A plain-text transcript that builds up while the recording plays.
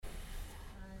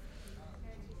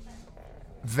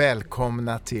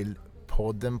Välkomna till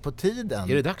podden på tiden.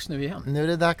 Är det dags nu igen? Nu är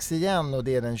det dags igen och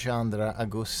det är den 22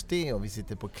 augusti och vi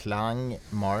sitter på Klang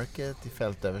Market i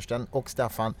Fältöversten. Och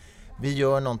Staffan, vi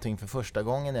gör någonting för första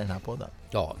gången i den här podden.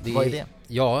 Ja, vad är det?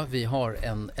 Ja, vi har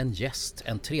en gäst,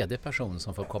 en tredje person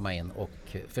som får komma in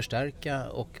och förstärka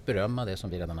och berömma det som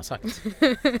vi redan har sagt.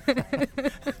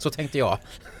 Så tänkte jag.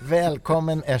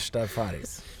 Välkommen Eshtar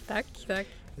Faris. Tack.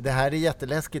 Det här är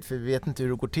jätteläskigt för vi vet inte hur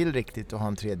det går till riktigt att ha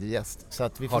en tredje gäst. Så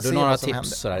att vi får har du se några vad som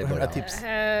tips händer. i början? Några tips?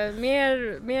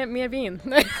 Mer vin.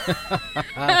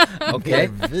 Okej.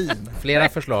 Vin. Flera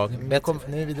förslag.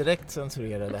 Nu är vi direkt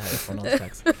censurerade här på någon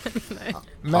slags.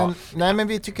 Ja. Men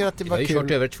vi tycker att det var kul. Vi har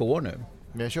kört över 2 år nu.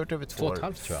 Vi har kört över 2 år. 2,5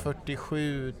 tror jag.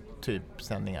 47 typ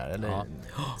sändningar eller Men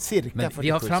cirka 47 vi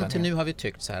har fram till sändningar. nu har vi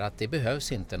tyckt så här att det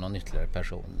behövs inte någon ytterligare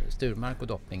person. Sturmark och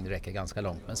doppning, det räcker ganska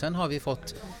långt. Men sen har vi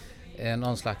fått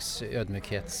någon slags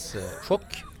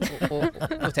ödmjukhetschock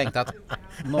och tänkt att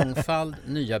mångfald,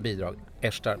 nya bidrag.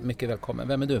 Eshtar, mycket välkommen.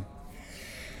 Vem är du?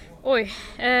 Oj,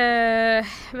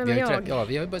 vem är jag?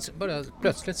 Vi har börjat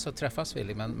plötsligt så träffas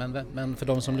vi, men för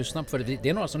de som lyssnar på det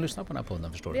är några som lyssnar på den här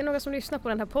podden, förstår du? Det är några som lyssnar på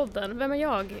den här podden. Vem är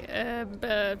jag?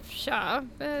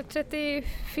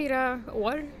 34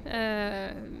 år,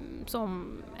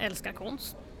 som älskar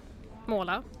konst,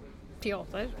 måla,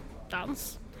 teater,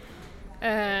 dans.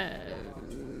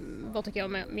 Vad tycker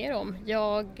jag mer om?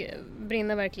 Jag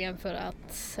brinner verkligen för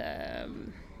att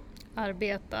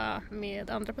arbeta med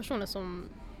andra personer som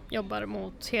jobbar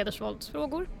mot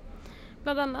hedersvåldsfrågor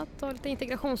bland annat och lite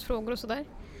integrationsfrågor och sådär.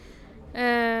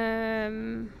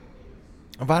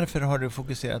 Varför har du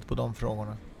fokuserat på de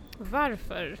frågorna?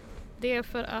 Varför? Det är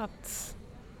för att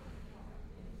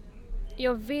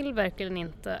jag vill verkligen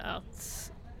inte att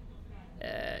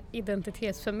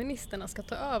identitetsfeministerna ska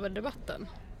ta över debatten.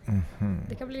 Mm-hmm.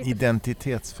 Det kan bli lite...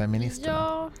 Identitetsfeministerna?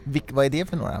 Ja. Vad är det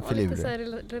för några Lite så filurer?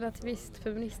 här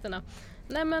relativistfeministerna.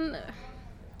 Nej men,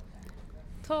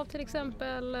 ta till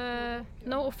exempel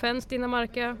no offense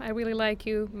Dinamarca, I really like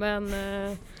you, men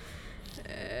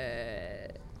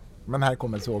men här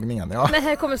kommer sågningen, ja. nej,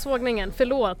 här kommer sågningen,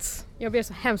 förlåt. Jag ber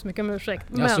så hemskt mycket om ursäkt.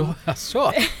 Men,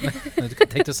 Jaså? Jag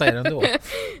tänkte säga det ändå.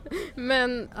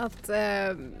 men att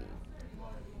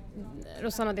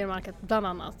Rosanna Dinamarca bland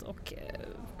annat och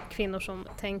kvinnor som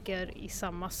tänker i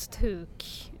samma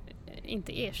stuk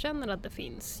inte erkänner att det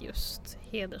finns just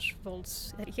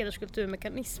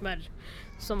hederskulturmekanismer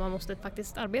som man måste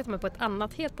faktiskt arbeta med på ett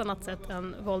helt annat sätt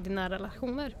än våld i nära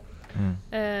relationer.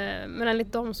 Men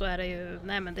enligt dem så är det ju,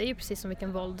 men det är ju precis som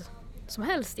vilken våld som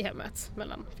helst i hemmet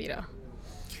mellan 4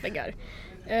 väggar.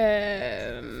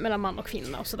 Mellan man och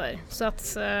kvinna och sådär. Så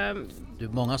att, Det är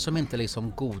många som inte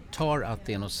liksom godtar att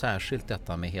det är något särskilt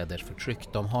detta med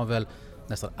hedersförtryck. De har väl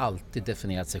nästan alltid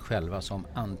definierat sig själva som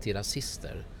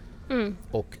antirasister.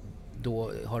 Och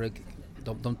då har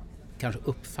de kanske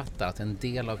uppfattar att en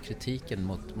del av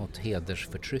kritiken mot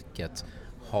hedersförtrycket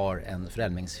har en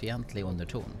främlingsfientlig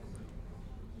underton.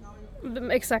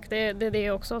 Exakt, det är det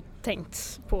jag också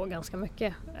tänkt på ganska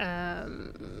mycket.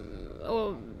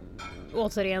 Och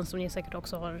återigen, som ni säkert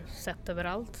också har sett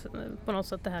överallt, på något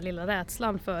sätt den här lilla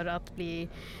rädslan för att bli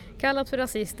kallad för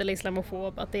rasist eller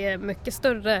islamofob, att det är mycket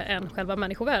större än själva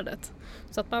människovärdet.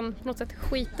 Så att man på något sätt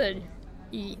skiter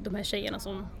i de här tjejerna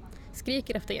som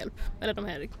skriker efter hjälp, eller de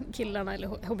här killarna eller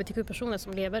hbtq-personer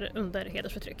som lever under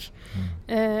hedersförtryck.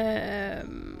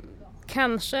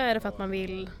 Kanske är det för att man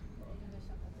vill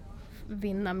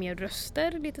vinna mer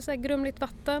röster, lite så här grumligt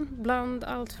vatten bland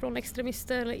allt från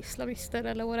extremister eller islamister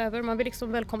eller whatever. Man vill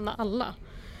liksom välkomna alla.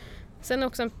 Sen är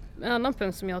också en annan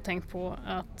punkt som jag har tänkt på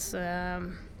att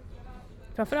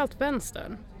framförallt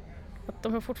vänstern, att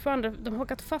de har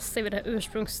hakat fast sig vid den här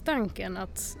ursprungstanken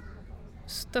att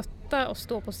stötta och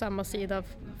stå på samma sida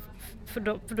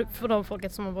för de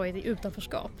folket som har varit i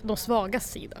utanförskap, de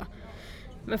svagas sida.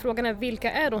 Men frågan är,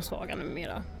 vilka är de svaga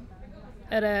numera?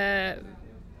 Är det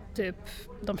typ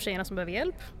de tjejerna som behöver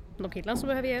hjälp, de killarna som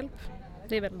behöver hjälp?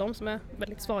 Det är väl de som är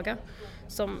väldigt svaga,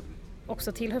 som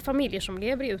också tillhör familjer som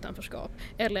lever i utanförskap.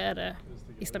 Eller är det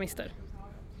islamister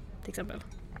till exempel?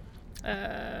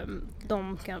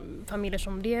 Familjer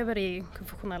som lever i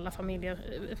konfessionella familjer,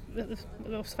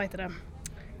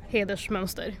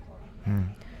 hedersmönster.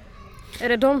 Är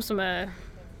det de som är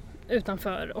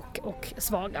utanför och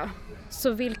svaga?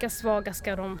 Så vilka svaga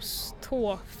ska de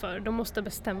stå för? De måste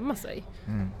bestämma sig,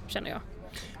 känner jag.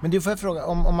 Men du, får jag fråga,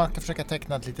 om man kan försöka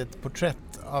teckna ett litet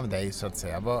porträtt av dig så att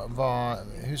säga.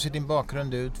 Hur ser din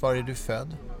bakgrund ut? Var är du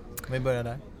född? Om vi börjar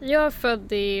där. Jag är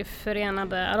född i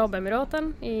Förenade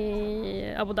Arabemiraten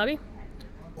i Abu Dhabi.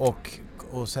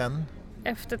 Och sen?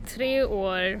 Efter 3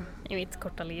 år i mitt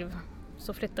korta liv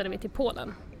så flyttade vi till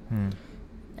Polen.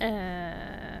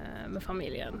 med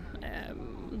familjen.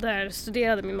 Där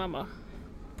studerade min mamma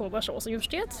på Warszawas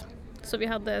universitet. Så vi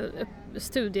hade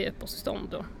studieuppehållstillstånd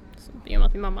då. I och med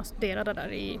att min mamma studerade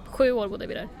där i 7 år bodde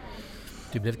vi där.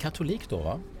 Du blev katolik då,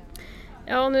 va?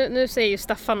 Ja, nu säger ju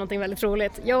Staffan någonting väldigt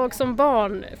roligt. Jag som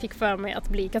barn fick för mig att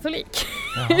bli katolik.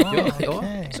 Jaha, Ja,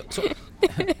 okej.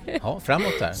 Ja,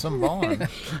 framåt där. Som barn.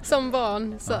 Som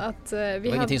barn. Så att, Det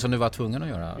var ingenting som du var tvungen att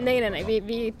göra? Nej.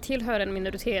 Vi tillhör en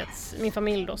minoritet, min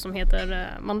familj då, som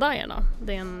heter mandaierna.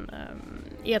 Det är en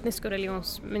etnisk och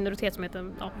religionsminoritet som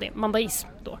heter mandaism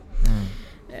då.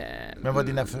 Men var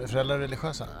dina föräldrar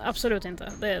religiösa? Absolut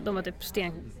inte. De är typ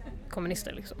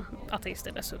stenkommunister liksom.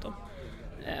 Ateister dessutom.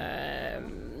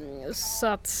 Så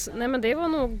att, nej men det var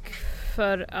nog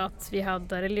för att vi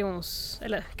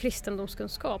hade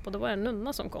kristendomskunskap och det var en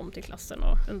nunna som kom till klassen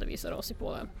och undervisade oss i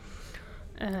Polen.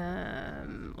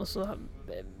 Och så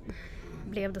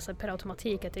blev det så per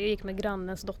automatik att jag gick med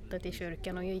grannens dotter till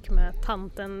kyrkan och jag gick med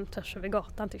tanten tvärs över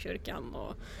gatan till kyrkan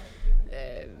och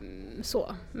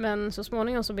så. Men så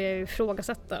småningom så blev jag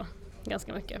ifrågasätta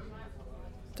ganska mycket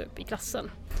typ i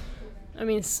klassen. Jag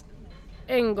minns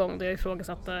en gång då jag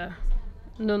ifrågasatte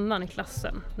nunnan i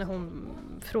klassen när hon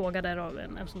frågade av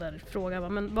en sån där fråga,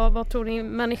 men vad tror ni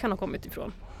människan har kommit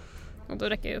ifrån? Och då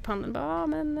räcker jag upp handen,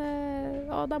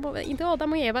 inte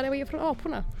Adam och Eva, det var ju från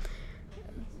aporna.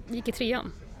 Gick i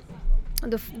 3:an.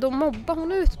 Då mobbar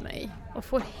hon ut mig och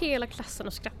får hela klassen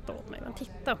att skratta åt mig. Men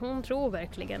titta, hon tror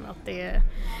verkligen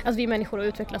att vi människor har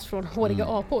utvecklats från håriga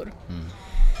apor.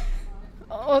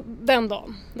 Och den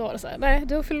dagen, då var det så här, nej,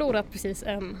 du har förlorat precis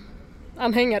en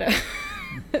anhängare.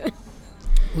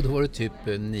 Och då var du typ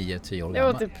 9-10 år gammal?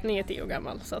 Jag var typ 9-10 år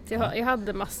gammal, så att jag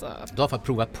hade massa... Du har fått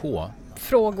prova på?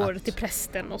 Frågor till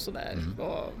prästen och sådär.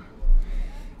 Och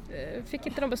fick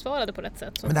inte de besvarade på rätt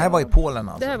sätt. Men det här var i Polen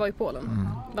alltså? Det här var i Polen,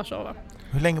 Warszawa.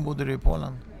 Hur länge bodde du i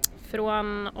Polen?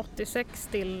 Från 86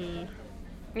 till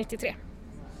 93.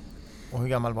 Och hur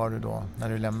gammal var du då när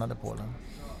du lämnade Polen?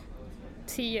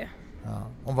 10. Ja.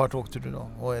 Och vart åkte du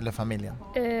då? Eller familjen?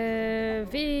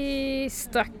 Vi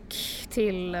stack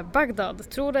till Bagdad.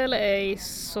 Tror det eller ej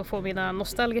så får mina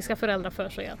nostalgiska föräldrar för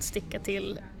sig att sticka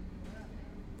till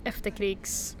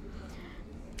efterkrigs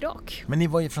Irak. Men ni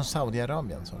var ju från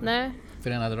Saudiarabien så? Nej.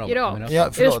 Förenade Irak. Ja,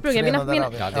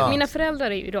 förlåt. Mina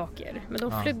föräldrar är ju iraker, men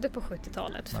de flydde på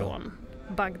 70-talet från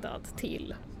Bagdad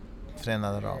till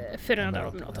Förenade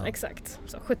Arabemiraten. Exakt.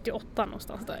 Så 78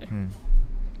 någonstans där.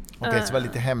 Okej, så det var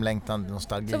lite hemlängtan,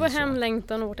 nostalgi. Så var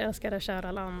hemlängtan, vårt älskade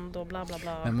kära land och bla bla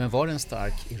bla. Men var det en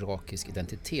stark irakisk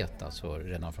identitet alltså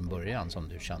redan från början som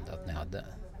du kände att ni hade?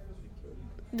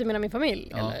 Du menar min familj?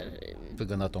 Ja, eller? På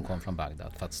grund av att de kom från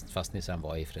Bagdad fast ni sen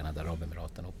var i Förenade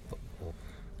Arabemiraten.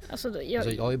 Alltså,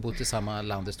 jag har ju bott i samma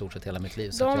land i stort sett hela mitt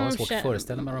liv så jag har svårt att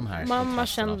föreställa mig de här. Mamma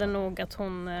kände nog att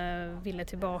hon ville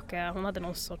tillbaka. Hon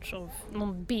hade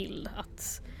någon bild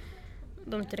att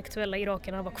de intellektuella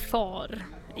irakerna var kvar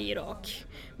i Irak.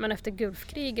 Men efter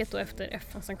Gulfkriget och efter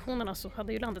FN-sanktionerna så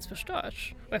hade ju landet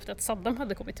förstörts. Och efter att Saddam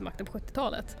hade kommit till makten på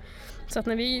 70-talet. Så att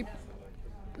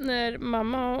när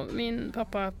mamma och min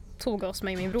pappa tog oss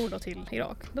med min bror då till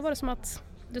Irak, då var det som att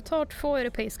du tar 2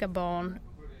 europeiska barn,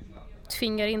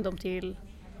 tvingar in dem till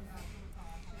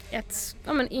ett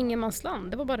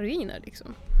ingenmansland. Det var bara ruiner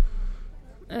liksom.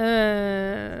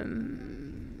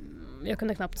 Jag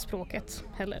kunde knappt språket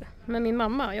heller. Men min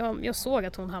mamma, jag såg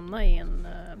att hon hamnade i en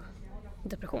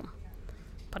depression.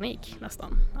 Panik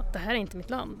nästan. Att det här är inte mitt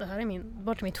land. Det här är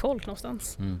vart är mitt folk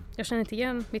någonstans. Jag känner inte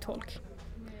igen mitt folk.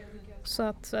 Så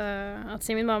att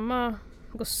se min mamma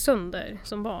gå sönder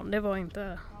som barn, det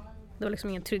var liksom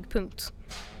ingen trygg punkt.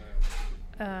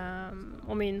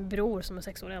 Och min bror som är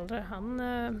 6 år äldre, han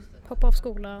hoppade av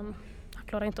skolan. Han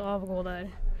klarade inte av att gå där.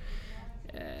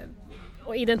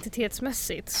 Och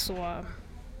identitetsmässigt så,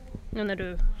 nu när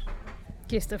du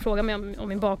Christer frågar mig om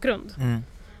min bakgrund,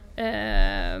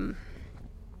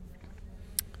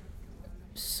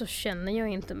 så känner jag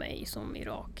inte mig som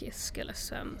irakisk eller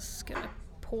svensk eller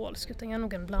polsk, utan jag är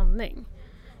nog en blandning.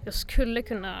 Jag skulle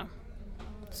kunna,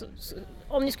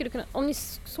 om ni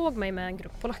såg mig med en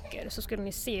grupp polacker så skulle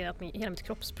ni se att hela mitt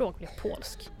kroppsspråk blir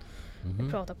polsk.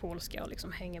 Jag pratar polska och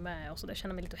liksom hänger med och så där,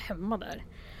 känner mig lite hemma där.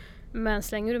 Men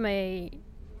slänger du mig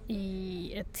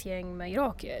i ett gäng med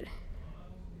iraker,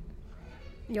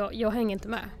 jag hänger inte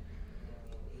med.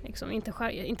 Liksom, inte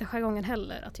jargongen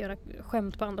heller. Att göra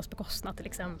skämt på andras bekostnad till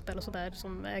exempel och sådär,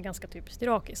 som är ganska typiskt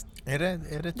irakiskt. Är det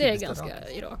typiskt det är ganska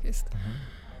irakiskt.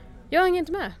 Jag hänger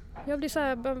inte med. Jag blir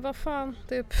såhär, vad fan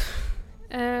typ.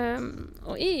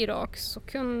 Och i Irak så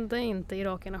kunde inte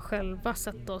irakerna själva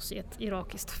sätta oss i ett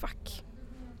irakiskt fack.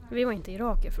 Vi var inte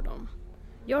iraker för dem.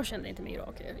 Jag kände inte mig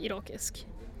irakisk.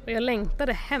 Och jag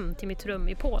längtade hem till mitt rum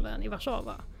i Polen, i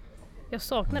Warszawa. Jag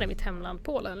saknade mitt hemland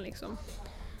Polen liksom.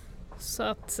 Så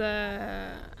att,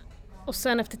 och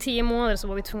sen efter 10 månader så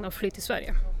var vi tvungna att fly till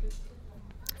Sverige.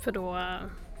 För då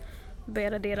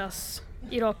började deras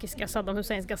irakiska Saddam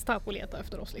Husseins Gestapo leta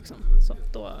efter oss liksom. Så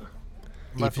då...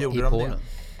 Varför gjorde de det?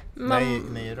 Nej,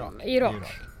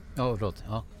 Irak. Ja, förlåt.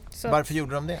 Ja. Varför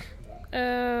gjorde de det?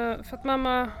 För att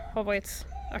mamma har varit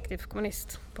aktiv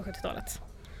kommunist på 70-talet.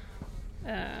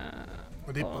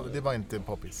 Och det var inte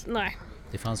poppis? Nej.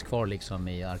 Det fanns kvar liksom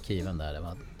i arkiven där, de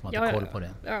hade koll på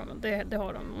det. Ja, det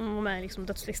har de. De var med liksom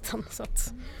dödslistan. Så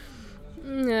att,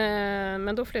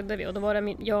 men då flydde vi och då var det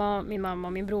min mamma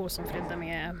och min bror som flydde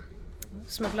med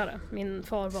smugglare. Min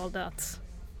far valde att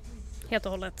helt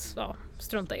och hållet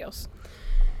strunta i oss.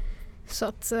 Så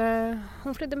att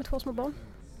hon flydde med 2 små barn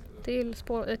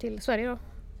till Sverige då,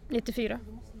 94.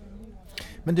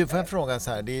 Men du, får jag fråga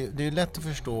så här, det är ju lätt att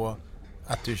förstå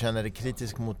att du känner dig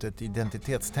kritisk mot ett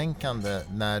identitetstänkande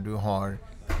när du har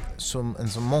en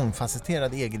så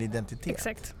mångfacetterad egen identitet.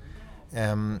 Exakt.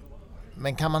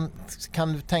 Men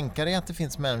kan du tänka dig att det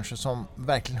finns människor som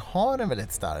verkligen har en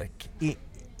väldigt stark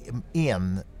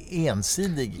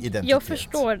ensidig identitet? Jag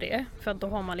förstår det, för att då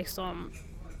har man liksom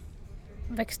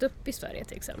växt upp i Sverige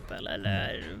till exempel,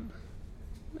 eller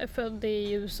är född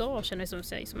i USA och känner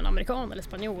sig som en amerikan eller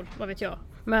spanjor, vad vet jag.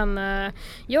 Men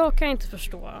jag kan inte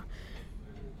förstå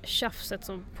tjafset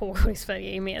som pågår i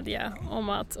Sverige i media om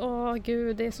att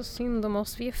gud, det är så synd om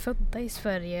oss, vi är födda i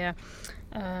Sverige,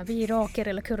 vi är iraker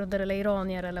eller kurder eller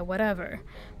iranier eller whatever,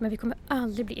 men vi kommer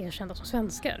aldrig bli erkända som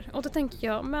svenskar. Och då tänker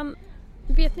jag, men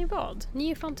vet ni vad?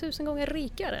 Ni är fan 1000 gånger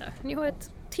rikare. Ni har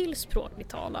ett till språk ni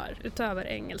talar utöver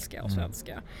engelska och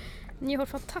svenska. Ni har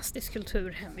fantastisk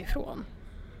kultur hemifrån.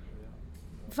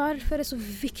 Varför är det så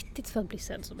viktigt för att bli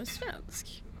sedd som en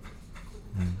svensk?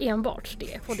 Enbart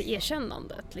det, och det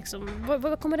erkännandet. Liksom.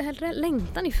 Var kommer det här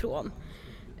längtan ifrån?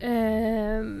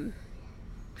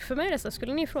 För mig är det så,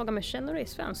 skulle ni fråga mig, känner du dig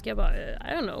svensk? Jag bara,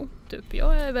 I don't know. Typ.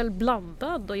 Jag är väl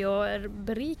blandad och jag är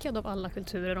berikad av alla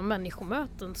kulturer och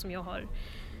människomöten som jag har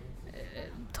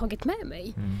tagit med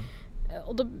mig.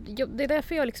 Och det är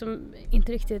därför jag liksom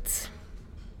inte riktigt...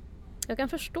 Jag kan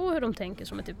förstå hur de tänker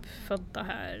som är typ födda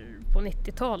här på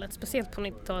 90-talet. Speciellt på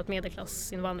 90-talet,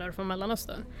 medelklassinvandrare från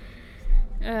Mellanöstern.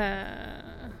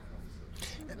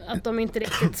 Att de inte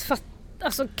riktigt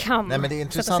kan. Nej, men det är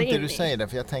intressant det du säger där,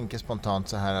 för jag tänker spontant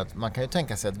så här att man kan ju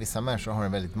tänka sig att vissa människor har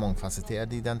en väldigt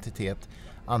mångfacetterad identitet.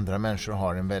 Andra människor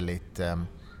har en väldigt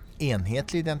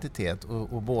enhetlig identitet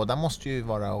och båda måste ju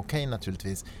vara okej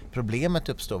naturligtvis. Problemet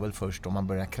uppstår väl först om man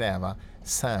börjar kräva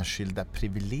särskilda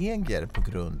privilegier på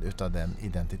grund utav den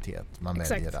identitet man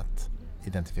väljer att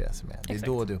identifiera sig med. Det är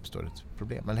då det uppstår ett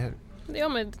problem, eller hur? Ja,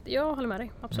 men jag håller med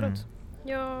dig, absolut.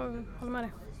 Jag håller med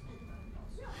dig.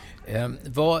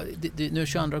 Nu är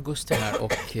 22 augusti här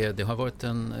och det har varit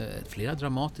flera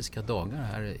dramatiska dagar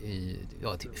här i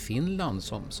Finland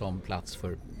som plats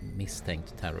för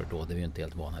misstänkt terrordåd. Det är vi inte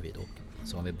helt vana vid. Och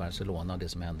så har vi Barcelona och det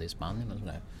som hände i Spanien och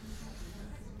sådär.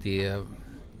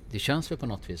 Det känns väl på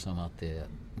något vis som att det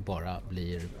bara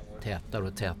blir tätare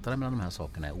och tätare mellan de här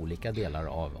sakerna i olika delar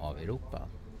av Europa.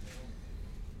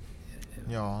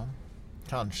 Ja,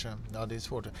 kanske. Ja, det är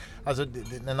svårt. Alltså,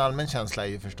 en allmän känsla är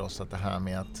ju förstås att det här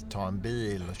med att ta en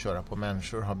bil och köra på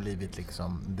människor har blivit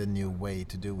liksom the new way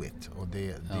to do it. Och det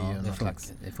är ju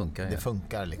det funkar. Det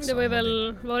funkar liksom. Det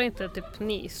var det inte typ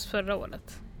Nice förra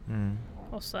året?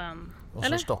 Och sen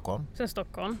Stockholm. Sen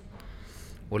Stockholm.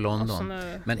 Och London.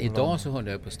 Men idag så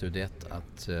hörde jag på Studio 1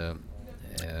 att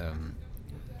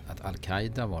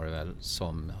Al-Qaida var det väl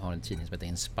som har en tidning som heter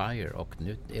Inspire, och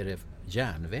nu är det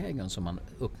järnvägen som man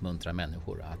uppmuntrar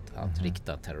människor att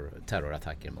rikta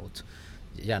terrorattacker mot.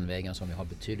 Järnvägen som vi har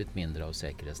betydligt mindre av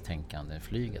säkerhetstänkande än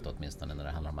flyget, åtminstone när det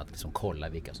handlar om att liksom kolla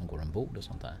vilka som går ombord och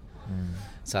sånt där.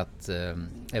 Så att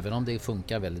även om det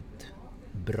funkar väldigt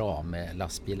bra med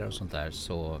lastbilar och sånt där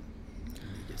så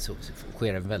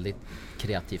sker det väldigt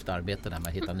kreativt arbete där med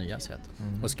att hitta nya sätt.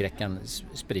 Och skräcken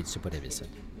sprids ju på det viset.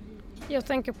 Jag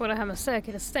tänker på det här med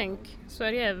säkerhetstänk.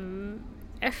 Sverige är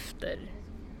efter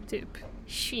typ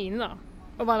Kina.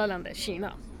 Av alla länder,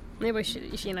 Kina. När jag var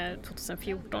i Kina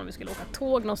 2014, vi skulle åka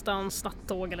tåg någonstans,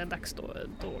 nattåg eller dagståg.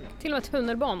 Till och med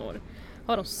tunnelbanor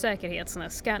har de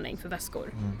säkerhetsscanning för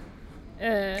väskor.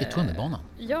 I tunnelbanan?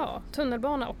 Ja,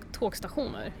 tunnelbana och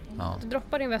tågstationer. Ja. Du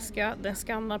droppar din väska, den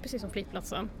skannar precis som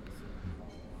flygplatsen.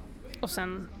 Och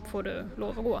sen får du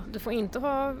lov att gå. Du får inte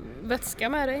ha vätska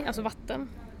med dig, alltså vatten.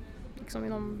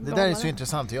 Liksom det där är så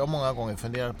intressant. Jag har många gånger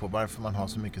funderat på varför man har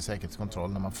så mycket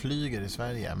säkerhetskontroll när man flyger i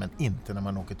Sverige men inte när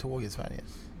man åker tåg i Sverige.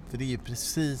 För det är ju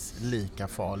precis lika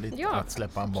farligt att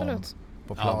släppa en bomb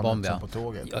på planet som på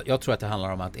tåget. Jag tror att det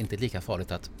handlar om att det inte är lika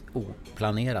farligt att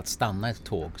oplanerat stanna ett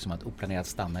tåg som att oplanerat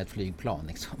stanna ett flygplan.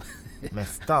 Liksom. Men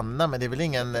stanna, men det är väl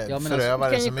ingen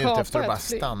förövare som är ute efter att bara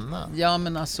stanna? Ja,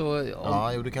 men alltså...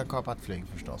 Du kan kapa ett flyg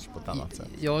förstås på ett annat sätt.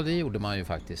 Ja, det gjorde man ju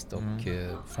faktiskt. Och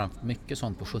mycket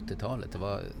sånt på 70-talet.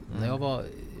 När jag var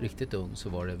riktigt ung så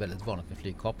var det väldigt vanligt med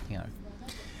flygkapningar.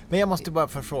 Men jag måste bara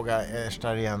förfråga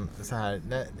Eshtar igen, så här,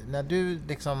 när du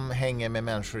liksom hänger med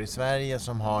människor i Sverige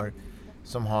som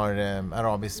har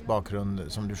arabisk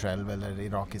bakgrund som du själv eller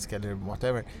irakisk eller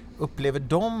whatever, upplever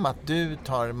de att du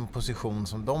tar en position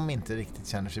som de inte riktigt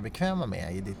känner sig bekväma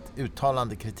med i ditt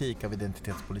uttalande kritik av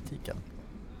identitetspolitiken?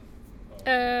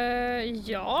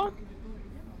 Ja,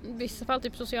 i vissa fall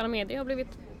typ sociala medier har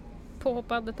blivit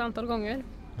påhoppad ett antal gånger.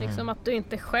 Liksom att du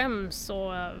inte skäms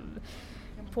och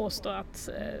påstå att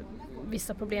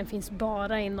vissa problem finns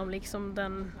bara inom liksom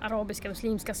den arabiska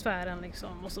muslimska sfären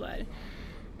liksom, och sådär.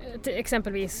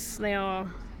 Exempelvis när jag...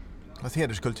 Fast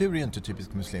hederskultur är ju inte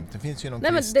typiskt muslimt. Det finns ju någon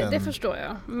kristen... Nej, men det förstår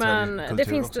jag. Men det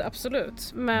finns också. Det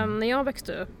absolut. Men när jag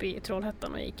växte upp i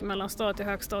Trollhättan och gick mellanstadiet och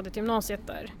högstadiet gymnasiet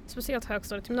där, speciellt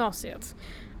högstadiet gymnasiet,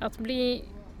 att bli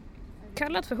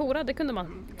kallad för hora, det kunde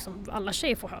man liksom, alla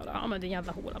tjejer få höra. Ja, men det är en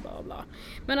jävla hora, bla bla.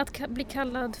 Men att bli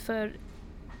kallad för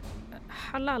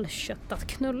halalkött att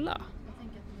knulla.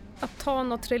 Att ta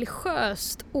något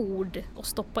religiöst ord och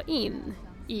stoppa in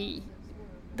i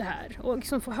det här. Och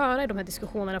liksom få höra i de här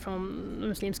diskussionerna från de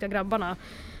muslimska grabbarna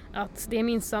att det är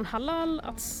minsann halal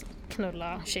att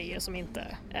knulla tjejer som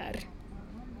inte är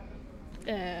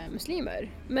muslimer.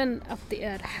 Men att det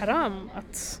är haram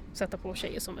att sätta på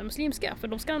tjejer som är muslimska. För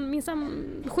de ska minsann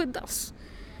skyddas.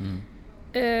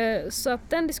 Så att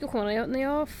den diskussionen, när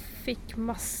jag fick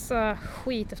massa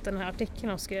skit efter den här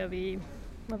artikeln och skrev i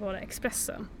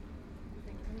Expressen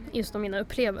just om mina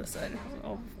upplevelser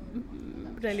av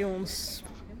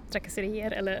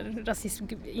religionstrakasserier eller rasism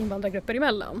invandrargrupper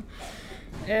emellan,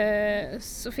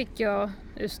 så fick jag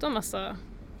just en massa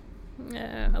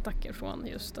attacker från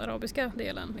just arabiska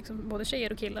delen, liksom, både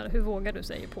tjejer och killar. Hur vågar du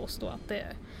säga påstå att det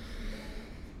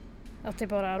är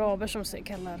bara araber som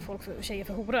kallar folk för tjejer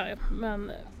för hora?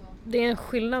 Men det är en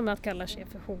skillnad med att kalla tjejer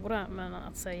för hora, men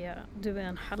att säga du är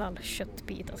en halal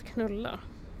köttbit att knulla,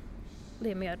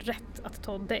 det är mer rätt att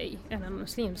ta dig än en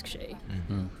muslimsk tjej.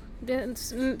 Det är en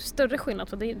större skillnad,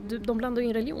 för de blandar ju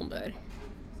in religion där.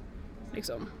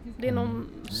 Liksom. Det är någon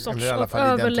sorts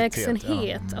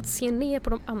överlägsenhet att se ner på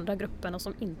de andra grupperna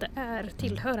som inte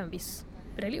tillhör en viss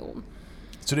religion.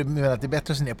 Så du menar att det är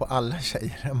bättre att se ner på alla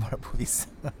tjejer än bara på vissa?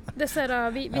 Det är så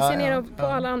här, vi ser ner på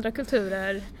alla andra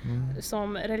kulturer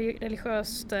som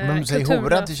religiöst men om du säger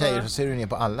hora till tjejer så ser du ner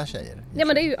på alla tjejer? Ja,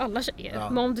 men det är ju alla tjejer. Ja.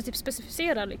 Men om du typ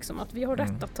specificerar liksom, att vi har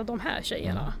rätt att ta de här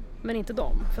tjejerna, men inte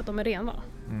dem, för att de är rena.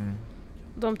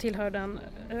 De tillhör den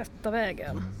rätta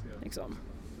vägen. Liksom.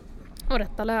 Och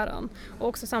rätta läran. Och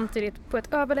också samtidigt på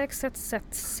ett överlägset sätt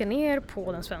se ner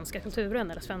på den svenska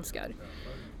kulturen eller svenskar.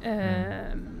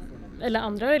 Eller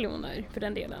andra religioner för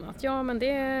den delen. Att ja, men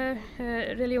det är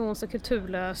religions- och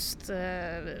kulturlöst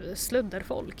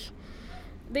sludderfolk.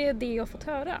 Det är det jag har fått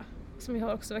höra, som jag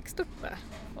har också växt upp med.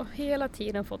 Och hela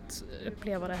tiden fått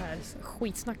uppleva det här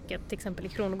skitsnacket, till exempel i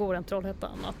Kronogården,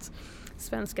 Trollhättan, att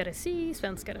svenskar är si,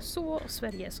 svenskar är så, och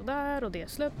Sverige är så där, och det är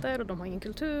slötter, och de har ingen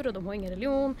kultur, och de har ingen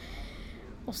religion.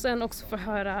 Och sen också få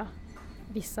höra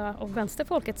vissa av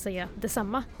vänsterfolket säga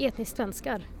detsamma, etniskt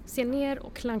svenskar, se ner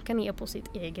och klanka ner på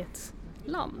sitt eget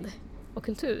land och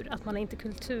kultur. Att man är inte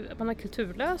man är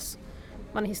kulturlös,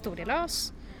 man är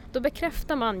historielös. Då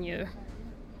bekräftar man ju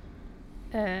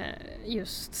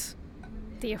just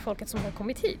det folket som har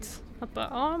kommit hit. Att bara,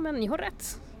 ja, men ni har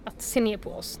rätt att se ner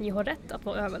på oss, ni har rätt att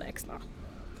vara överlägsna.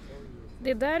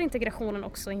 Det är där integrationen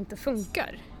också inte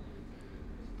funkar.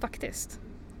 Faktiskt.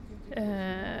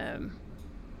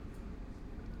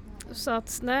 Så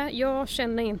att nej, jag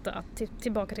känner inte att,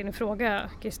 tillbaka till din fråga,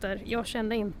 Christer, jag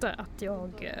känner inte att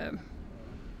jag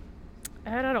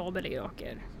är arab eller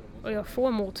iraker. Och jag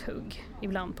får mothugg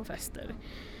ibland på fester.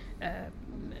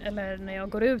 Eller när jag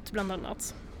går ut bland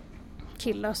annat.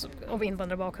 Killar av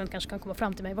invandrarbakgrund kanske kan komma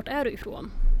fram till mig, vart är du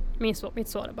ifrån? Mitt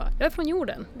svar är bara, jag är från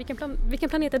jorden. Vilken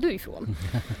planet är du ifrån?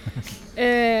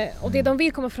 Och det de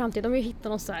vill komma fram till, de vill hitta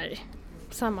någon så här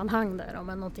sammanhang där, om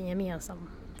någonting gemensam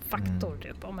faktor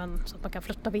typ, så att man kan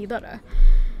flytta vidare.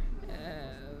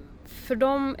 För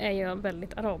dem är jag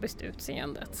väldigt arabiskt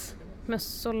utseendet. Men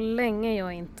så länge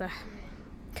jag inte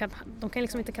de kan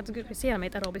liksom inte kategorisera mig i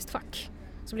ett arabiskt fack,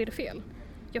 så blir det fel.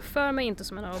 Jag för mig inte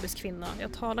som en arabisk kvinna,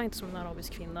 jag talar inte som en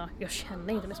arabisk kvinna, jag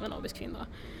känner inte mig som en arabisk kvinna.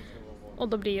 Och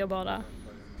då blir jag bara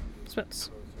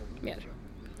smuts mer.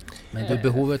 Men du,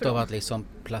 behovet av att liksom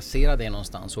placera dig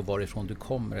någonstans och varifrån du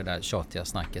kommer, det där tjatiga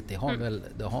snacket, det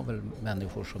har väl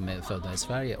människor som är födda i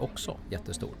Sverige också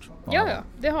jättestort? Ja,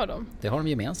 det har de. Det har de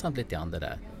gemensamt lite grann det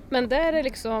där. Men där är det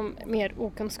liksom mer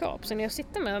okunskap. Så när jag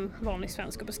sitter med en vanlig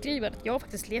svensk och beskriver att jag har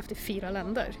faktiskt levt i 4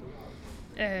 länder.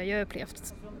 Jag har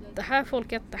upplevt det här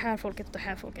folket, det här folket och det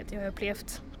här folket. Jag har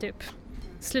upplevt typ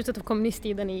slutet av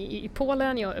kommunisttiden i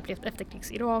Polen. Jag har upplevt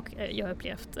efterkrigs-Irak. Jag har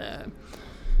upplevt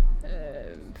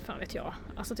fan vet jag,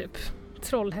 alltså typ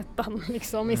Trollhättan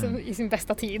liksom i sin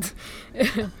bästa tid.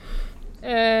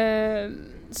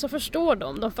 Så förstår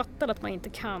de fattar att man inte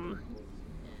kan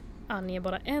ange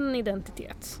bara en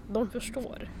identitet. De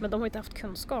förstår, men de har inte haft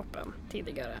kunskapen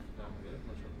tidigare.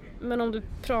 Men om du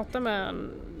pratar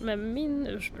med min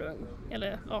ursprung,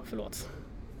 eller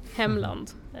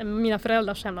hemland, mina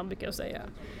föräldrars hemland brukar jag säga.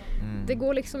 Det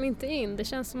går liksom inte in. Det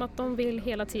känns som att de vill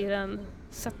hela tiden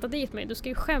sätta dit mig. Du ska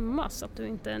ju skämmas att du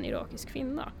inte är en irakisk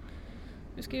kvinna.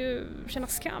 Du ska ju känna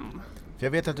skam. För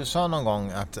jag vet att du sa någon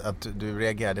gång att du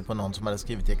reagerade på någon som hade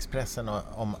skrivit i Expressen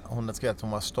om hon hade skrivit att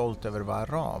hon var stolt över att vara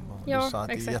arab. Ja, du sa att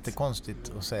exakt. det är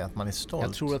jättekonstigt att säga att man är stolt.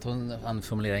 Jag tror att hon använde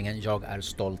formuleringen jag är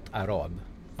stolt arab.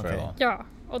 Okay. Ja,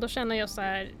 och då känner jag så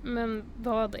här, men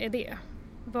vad är det?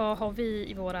 Vad har vi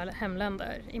i våra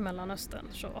hemländer i Mellanöstern?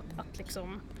 Så att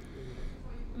liksom,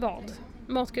 vad?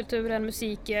 Matkulturen,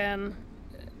 musiken,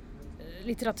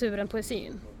 litteraturen,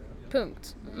 poesin.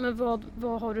 Punkt. Men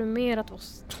vad har du mer att vara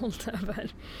stolt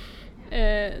över?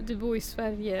 Du bor i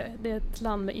Sverige, det är ett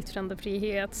land med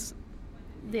yttrandefrihet.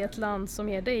 Det är ett land som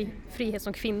ger dig frihet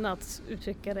som kvinna att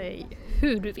uttrycka dig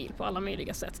hur du vill på alla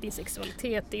möjliga sätt. Din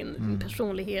sexualitet, din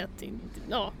personlighet,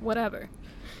 whatever.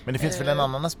 Men det finns väl en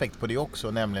annan aspekt på det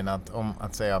också, nämligen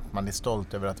att säga att man är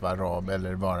stolt över att vara arab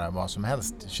eller vara vad som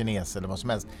helst, kines eller vad som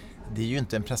helst. Det är ju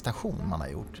inte en prestation man har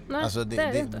gjort. Nej, alltså det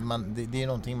är inte. Det är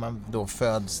någonting man då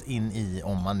föds in i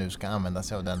om man nu ska använda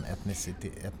sig av den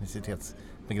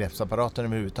etnicitetsbegreppsapparaten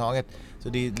överhuvudtaget. Så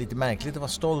det är lite märkligt att vara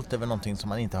stolt över någonting som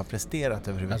man inte har presterat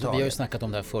överhuvudtaget. Alltså, vi har ju snackat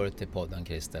om det här förut i podden,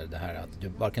 Christer, det här att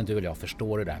varken du eller jag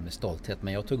förstår det där med stolthet,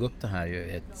 men jag tog upp det här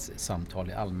i ett samtal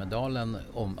i Almedalen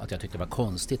om att jag tyckte det var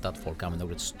konstigt att folk använder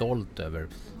ordet stolt över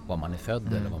var man är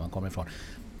född eller var man kommer ifrån.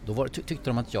 Då tyckte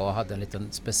de att jag hade en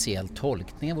liten speciell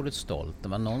tolkning av ordet stolt. Det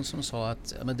var någon som sa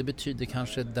att men det betyder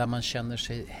kanske där man känner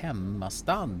sig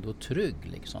hemmastad och trygg.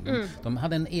 Liksom. De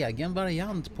hade en egen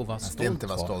variant på vad stolt var. Det inte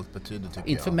vad stolt betyder tycker jag.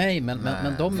 Inte för mig, men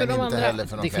de... Men inte andra, heller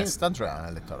för de flesta tror jag,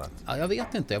 ärligt talat. Ja, jag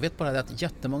vet inte. Jag vet bara att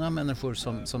jättemånga människor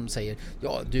som säger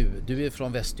ja, du är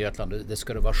från Västergötland, det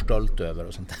ska du vara stolt över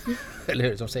och sånt där. Eller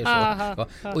hur? Som säger så. Ja.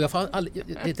 Och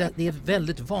det är ett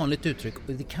väldigt vanligt uttryck. Och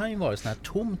det kan ju vara ett sånt här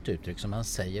tomt uttryck som man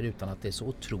säger utan att det är så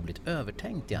otroligt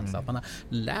övertänkt egentligen. Att man har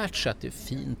lärt sig att det är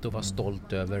fint att vara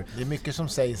stolt över. Det är mycket som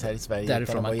sägs här i Sverige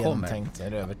därifrån man kommer.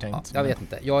 Är det övertänkt? Ja, jag vet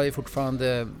inte. Jag är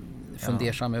fortfarande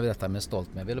fundersam över detta med stolt,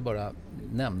 men jag ville bara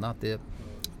nämna att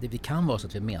det kan vara så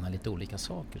att vi menar lite olika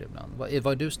saker ibland.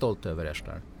 Vad är du stolt över,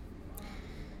 Eshtar?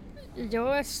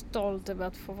 Jag är stolt över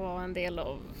att få vara en del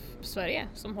av Sverige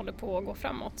som håller på att gå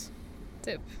framåt.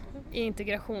 Typ i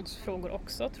integrationsfrågor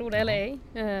också, tror det eller ej.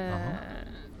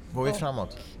 Går vi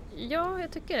framåt? Ja,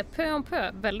 jag tycker det. Pö om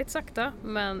pö. Väldigt sakta,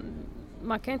 men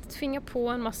man kan inte tvinga på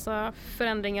en massa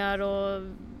förändringar och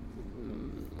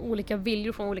olika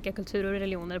viljor från olika kulturer och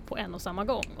religioner på en och samma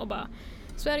gång. Och bara,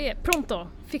 Sverige, pronto!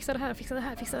 Fixa det här, fixa det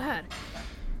här, fixa det här.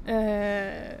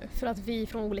 För att vi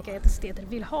från olika etniciteter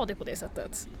vill ha det på det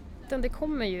sättet. Det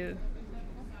kommer ju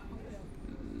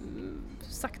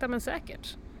sakta men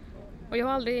säkert. Och jag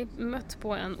har aldrig mött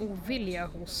på en ovilja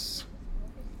hos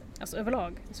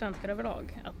överlag, svenskar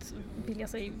överlag, att vilja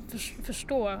sig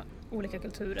förstå olika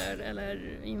kulturer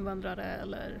eller invandrare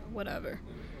eller whatever.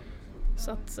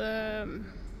 Så att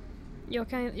jag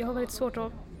har väldigt svårt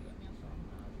att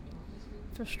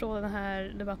förstå den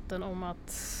här debatten om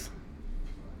att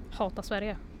hata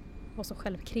Sverige och så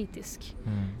självkritisk.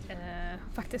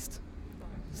 Faktiskt.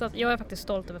 Så att jag är faktiskt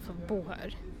stolt över att få bo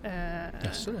här.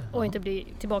 Och inte bli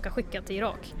tillbaka skickad till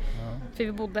Irak. För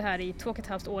vi bodde här i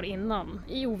 2,5 år innan,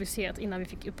 i ovisshet, innan vi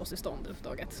fick uppehållstillstånd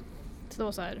överhuvudtaget. Så det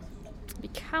var så här, vi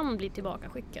kan bli tillbaka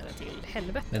skickade till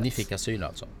helvetet. Men ni fick asyl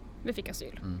alltså? Vi fick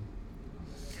asyl.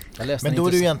 Men då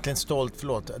är du egentligen stolt,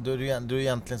 då är du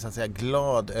egentligen så att säga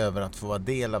glad över att få vara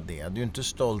del av det. Du är inte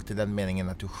stolt i den meningen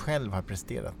att du själv har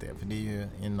presterat det, för det är ju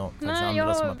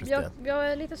andra som har presterat.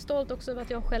 Jag är lite stolt också över att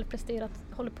jag själv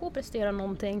håller på att prestera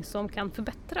någonting som kan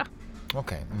förbättra.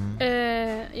 Okej.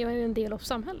 Jag är ju en del av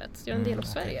samhället, jag är en del av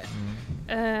Sverige.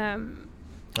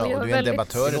 Ja, och du är en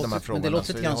debattör i de här frågorna. Men det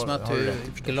låter lite grann som att du är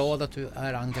glad att du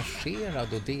är engagerad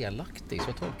och delaktig.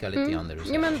 Så tolkar jag lite grann det du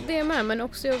säger. Ja, men det är med. Men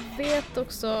också, jag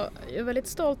är väldigt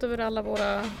stolt över alla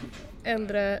våra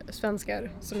äldre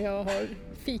svenskar som jag har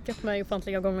fikat med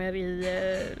ofantliga gånger i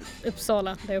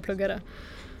Uppsala där jag pluggade.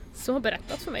 Som har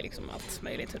berättat för mig liksom allt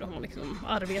möjligt. Hur de har liksom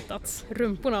arbetat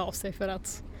rumporna av sig för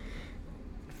att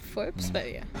få upp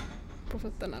Sverige på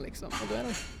fötterna liksom. Och då är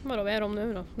de, vad är de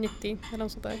nu då? 90 eller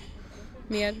något sånt där.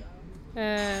 Mer.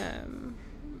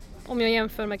 Om jag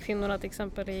jämför med kvinnorna till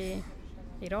exempel i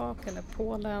Irak eller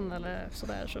Polen eller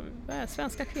sådär, så är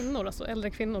svenska kvinnor, alltså äldre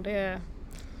kvinnor, det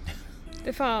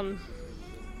är fan...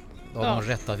 De har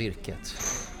rätta virket.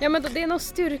 Ja, men det är någon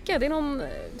styrka, det är någon...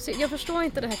 Jag förstår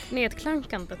inte det här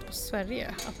nedklankandet på Sverige,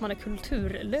 att man är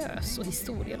kulturlös och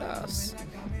historielös.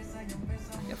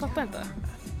 Jag fattar inte.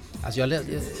 Alltså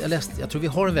jag tror vi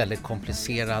har en väldigt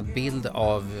komplicerad bild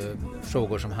av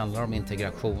frågor som handlar om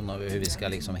integration och hur vi ska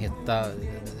liksom hitta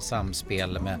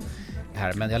samspel med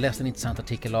här. Men jag läste en intressant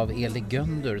artikel av Eli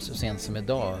Gönder så sent som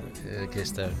idag,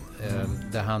 Christer,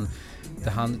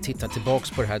 där han tittar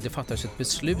tillbaks på det här. Det fattades ett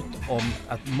beslut om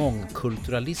att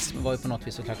mångkulturalism var ju på något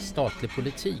vis en slags statlig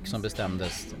politik som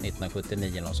bestämdes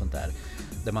 1979 eller något sånt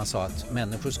där man sa att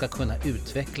människor ska kunna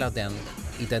utveckla den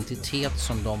identitet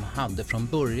som de hade från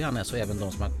början, alltså även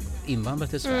de som har invandrat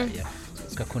till Sverige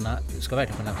ska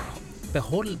verkligen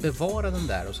kunna bevara den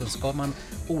där, och sen ska man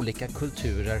olika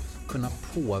kulturer kunna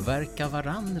påverka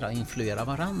varandra, influera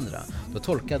varandra. Då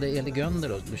tolkade Eli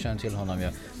Gönder, du känner till honom ju.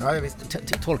 Ja, jag visst.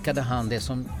 Tolkade han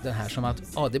det här som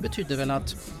att det betyder väl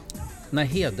att när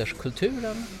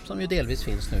hederskulturen, som ju delvis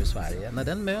finns nu i Sverige, när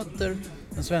den möter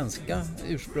den svenska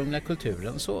ursprungliga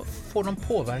kulturen, så får de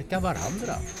påverka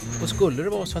varandra. Och skulle det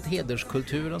vara så att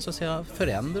hederskulturen så att säga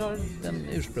förändrar den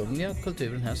ursprungliga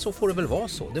kulturen här, så får det väl vara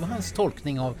så. Det var hans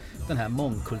tolkning av den här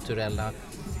mångkulturella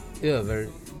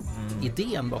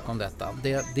idén bakom detta.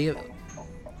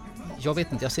 Jag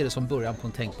vet inte, jag ser det som början på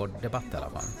en tänkbar debatt i alla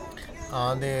fall.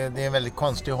 Ja, det är en väldigt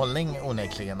konstig hållning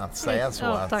onekligen att säga så.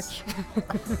 Ja, tack.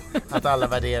 Att alla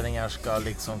värderingar ska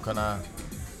liksom kunna...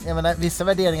 Jag menar, vissa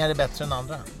värderingar är bättre än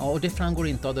andra. Ja, och det framgår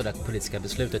inte av det där politiska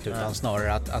beslutet, utan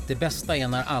snarare att det bästa är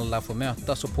när alla får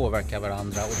mötas och påverka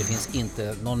varandra, och det finns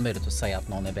inte någon möjlighet att säga att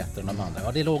någon är bättre än de andra.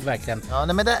 Ja, det låg verkligen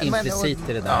implicit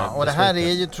i det där. Ja, och det här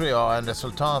är ju, tror jag, en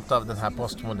resultat av den här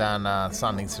postmoderna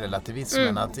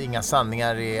sanningsrelativismen, att inga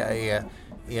sanningar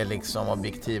är liksom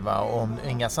objektiva, och om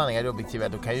inga sanningar är objektiva,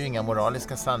 då kan ju inga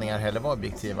moraliska sanningar heller vara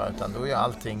objektiva, utan då är ju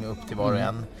allting upp till var och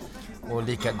en, och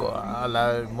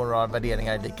alla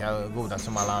moralvärderingar är lika goda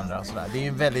som alla andra och sådär. Det är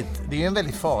ju en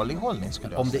väldigt farlig hållning,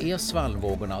 skulle jag säga. Om det är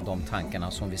svallvågorna av de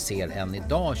tankarna som vi ser än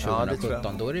idag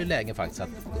 2017, då är det läge faktiskt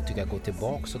att gå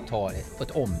tillbaka och ta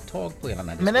ett omtag på hela den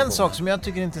här diskussionen. Men en sak som jag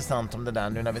tycker är intressant om det där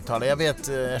nu när vi talar, jag vet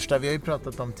Ersta, vi har ju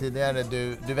pratat om tidigare,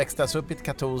 du växtas upp i ett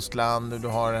katolskt land och du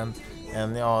har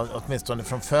åtminstone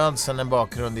från födseln en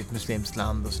bakgrund i ett muslimskt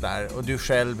land och sådär, och du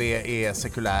själv är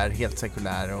sekulär, helt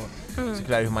sekulär och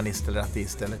sekulär humanist eller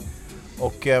ateist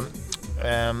och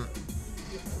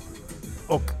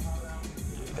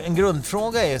en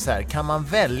grundfråga är ju så här: kan man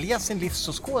välja sin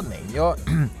livsåskådning?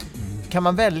 Kan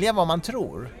man välja vad man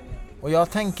tror? Och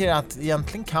jag tänker att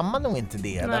egentligen kan man nog inte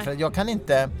det. Därför att jag kan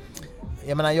inte...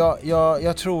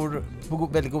 Jag tror på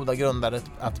väldigt goda grunder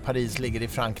att Paris ligger i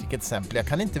Frankrike till exempel. Jag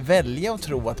kan inte välja att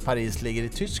tro att Paris ligger i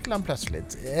Tyskland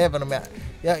plötsligt. Även om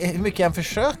hur mycket jag än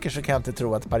försöker så kan jag inte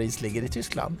tro att Paris ligger i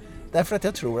Tyskland. Därför att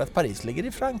jag tror att Paris ligger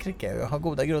i Frankrike och jag har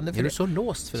goda grunder för det. Är du så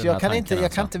låst för så den här tanken?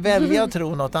 Jag kan inte välja att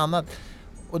tro något annat.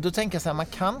 Och då tänker jag så här, man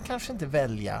kan kanske inte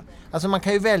välja. Alltså man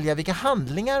kan ju välja vilka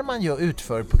handlingar man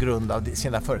utför på grund av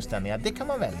sina föreställningar. Det kan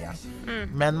man välja.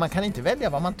 Men man kan inte välja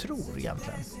vad man tror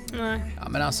egentligen. Nej. Ja,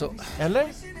 men alltså... Eller?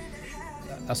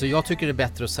 Alltså jag tycker det är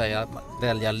bättre att säga att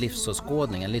välja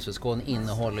livsåskådning. En livsåskådning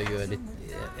innehåller ju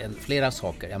flera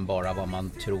saker än bara vad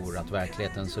man tror att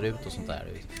verkligheten ser ut och sånt där.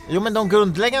 Jo, men de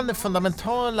grundläggande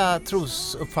fundamentala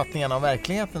trosuppfattningarna av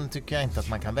verkligheten tycker jag inte att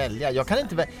man kan välja. Jag kan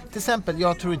inte till exempel,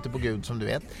 jag tror inte på Gud som du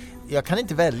vet. Jag kan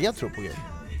inte välja att tro på Gud.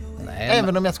 Nej,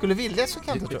 även om jag skulle vilja så kan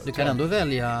jag inte tro. Du kan ändå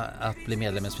välja att bli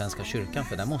medlem i Svenska kyrkan,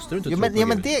 för där måste du inte tro på Gud.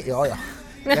 Men det, ja.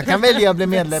 Jag kan välja att bli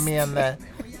medlem i en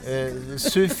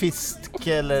sufistisk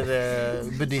eller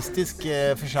buddhistisk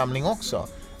församling också.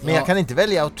 Men jag kan inte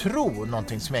välja att tro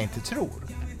någonting som jag inte tror.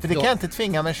 För det kan jag inte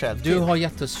tvinga mig själv till. Du har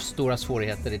jättestora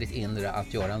svårigheter i ditt inre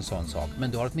att göra en sån sak.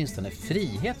 Men du har åtminstone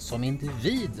frihet som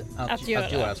individ att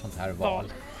göra sånt här val.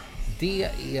 Det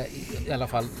är i alla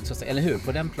fall, eller hur,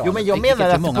 på den planen. Jo, men jag menar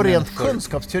att det på rent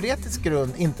kunskapsteoretisk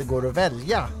grund inte går att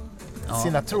välja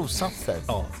sina trossatser.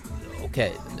 Ja,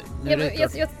 okej.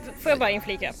 får jag bara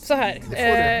inflika? Så här. Det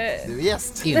får du. Du är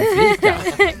gäst.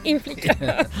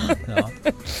 Inflika. Ja.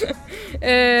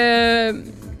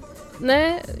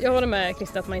 Nej, jag håller med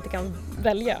Christer att man inte kan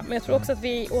välja. Men jag tror också att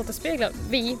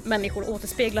vi människor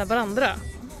återspeglar varandra.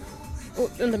 Och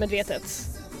undermedvetet.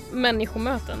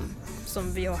 Människomöten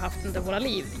som vi har haft under våra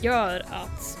liv gör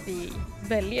att vi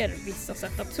väljer vissa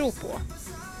sätt att tro på.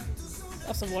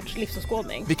 Alltså vårt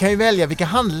livsåskådning. Vi kan ju välja vilka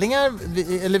handlingar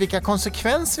eller vilka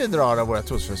konsekvenser vi drar av våra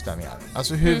trosföreställningar.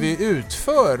 Alltså hur vi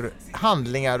utför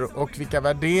handlingar och vilka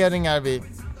värderingar vi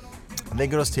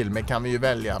lägger oss till med kan vi ju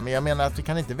välja. Men jag menar att vi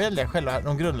kan inte välja själva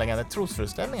de grundläggande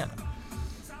trosföreställningarna.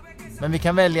 Men vi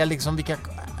kan välja liksom vilka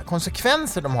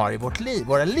konsekvenser de har i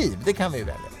våra liv. Det kan vi ju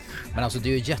välja. Men alltså det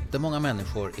är ju jättemånga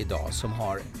människor idag som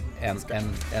har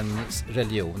en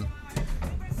religion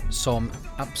som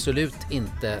absolut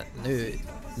inte... Nu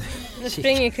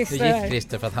springer Christer. Nu gick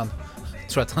Christer för att han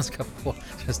tror att han ska få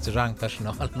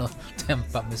restaurangpersonalen att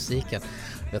dämpa musiken.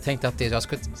 Jag tänkte att det jag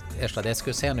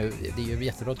skulle säga nu, det är ju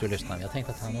jättebra att du lyssnar, men jag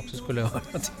tänkte att han också skulle höra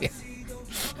det.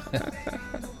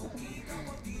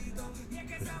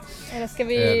 Eller ska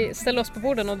vi ställa oss på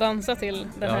borden och dansa till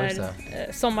den här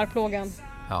sommarplågan?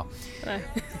 Ja. Nej.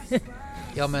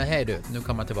 Ja, men hej du, nu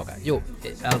kommer jag tillbaka. Jo,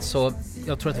 alltså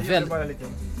jag tror att det bara lite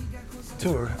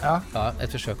tur. Ja,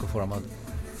 ett försök att få dem att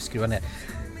skruva ner.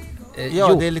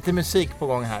 Det är lite musik på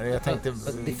gång här. Jag tänkte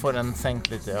vi får den sänkt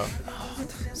lite. Ja.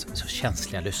 Så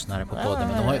känsliga lyssnare på podden.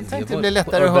 Men det blir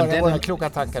lättare att höra våra kloka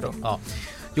tankar då. Ja.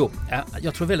 Jo,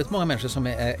 jag tror väldigt många människor som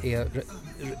är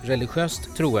religiöst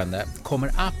troende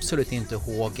kommer absolut inte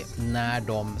ihåg när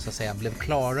de så att säga blev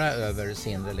klara över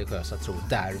sin religiösa tro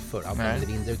därför att de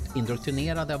blev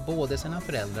indoktrinerade av både sina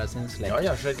föräldrar, sin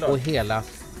släkt och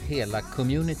hela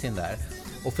communityn där.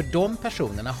 Och för de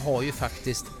personerna har ju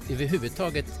faktiskt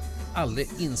överhuvudtaget aldrig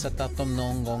insett att de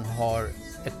någon gång har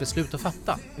ett beslut att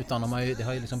fatta, utan det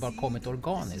har ju liksom bara kommit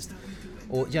organiskt.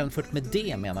 Och jämfört med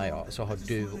det menar jag så har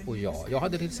du och jag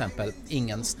hade till exempel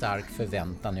ingen stark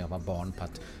förväntan när jag var barn på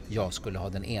att jag skulle ha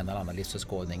den ena eller andra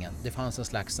livsåskådningen. Det fanns en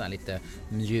slags lite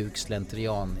mjuk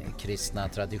slentrian kristna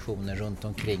traditioner runt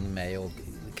omkring mig och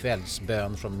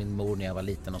kvällsbön från min mor när jag var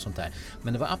liten och sånt där.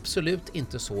 Men det var absolut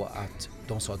inte så att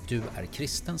de sa att du är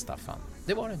kristen, Staffan.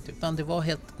 Det var det inte, utan det var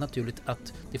helt naturligt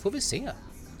att det får vi se.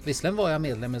 Visserligen var jag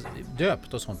medlem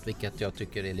döpt och sånt, vilket jag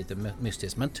tycker är lite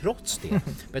mystiskt, men trots det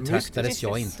betraktades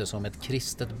jag inte som ett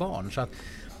kristet barn. Så att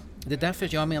det är därför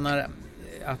jag menar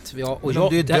att om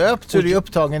du är döpt så är du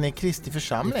upptagen i Kristi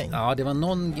församling. Ja, det var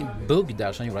någon bugg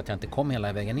där som gjorde att jag inte kom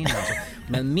hela vägen in. Alltså.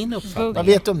 Men min uppfattning vad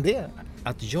vet du om det?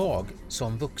 Att jag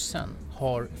som vuxen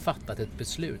har fattat ett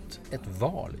beslut, ett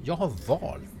val. Jag har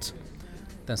valt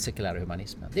den sekulära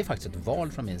humanismen. Det är faktiskt ett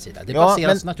val från min sida. Det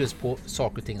baseras naturligtvis på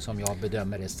saker och ting som jag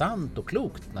bedömer är sant och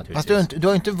klokt naturligtvis. Fast du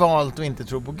har inte valt att inte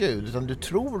tro på Gud, utan du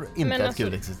tror inte att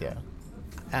Gud existerar.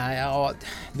 Det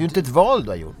är inte ett val du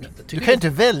har gjort. Du kan ju inte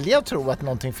välja att tro att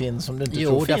någonting finns som du inte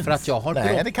tror finns. Jo, därför att jag har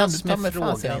brottats med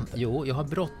frågan. Jo, jag har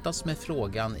brottats med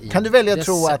frågan. Kan du välja att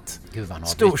tro att... Gud vad han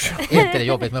avbryter. Är inte det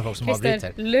jobbigt med folk som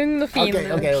avbryter? Lugn och fin.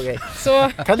 Okej.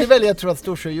 Så... Kan du välja att tro att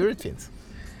storsjödjuret finns?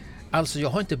 Alltså jag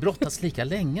har inte brottats lika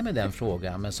länge med den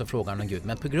frågan, men så frågan om Gud.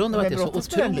 Men på grund av att det är så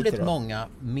otroligt många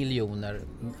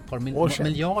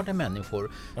miljarder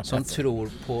människor som tror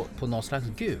på någon slags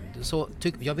Gud. Så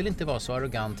jag vill inte vara så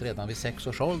arrogant redan vid 6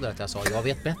 års ålder att jag sa jag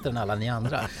vet bättre än alla ni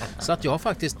andra. Så att jag har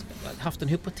faktiskt haft en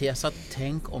hypotes att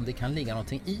tänk om det kan ligga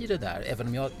någonting i det där. Även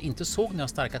om jag inte såg några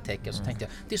starka tecken så tänkte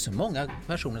jag det är så många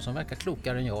personer som verkar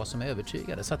klokare än jag som är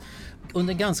övertygade. Så att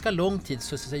under ganska lång tid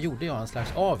så gjorde jag en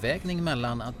slags avvägning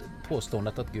mellan att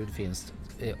påståendet att Gud finns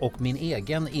och min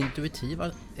egen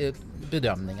intuitiva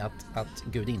bedömning att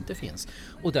Gud inte finns.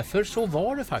 Och därför så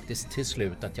var det faktiskt till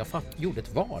slut att jag gjorde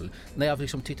ett val. När jag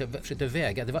liksom försökte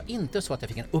väga. Det var inte så att jag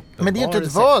fick en uppenbarelse. Men det är inte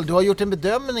ett val. Du har gjort en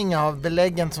bedömning av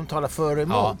beläggen som talar för och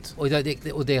emot. Ja,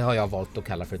 och det har jag valt att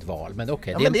kalla för ett val. Men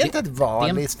okej. Men det är inte ett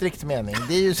val i strikt mening.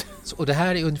 Det är ju... Och det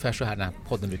här är ungefär så här den här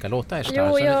podden brukar låta,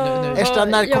 Ersta. Ersta,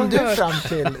 när kom du fram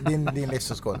till din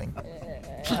livsåskådning?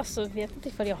 Alltså vet inte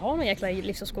ifall jag har någon jäkla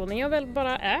livsåskådning. Jag väl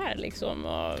bara är liksom.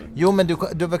 Jo, men du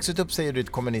har vuxit upp, säger du, i ett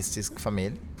kommunistisk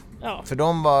familj. Ja. För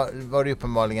dem var det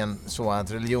uppenbarligen så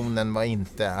att religionen var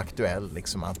inte aktuell.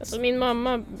 Liksom att... Alltså min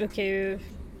mamma brukar ju...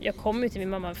 Jag kom ju till min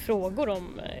mamma frågor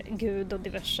om Gud och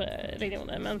diverse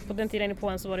religioner. Men på den tiden på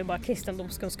en så var det bara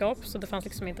kristendomskunskap. Så det fanns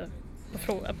liksom inte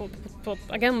på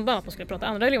agendan att man skulle prata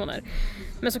andra religioner.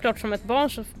 Men såklart som ett barn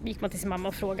så gick man till sin mamma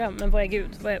och frågade, men vad är Gud?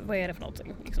 Vad är det för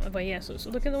någonting? Liksom, vad är Jesus?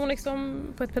 Och då kunde hon liksom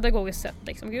på ett pedagogiskt sätt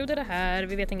liksom, Gud är det här,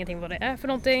 vi vet ingenting vad det är för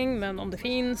någonting, men om det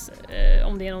finns,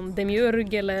 om det är någon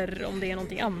demiurg eller om det är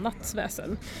någonting annat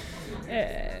väsen.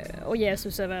 Och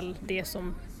Jesus är väl det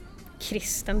som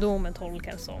kristendomen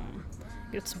tolkar som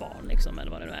Guds barn liksom,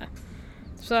 eller vad det nu är.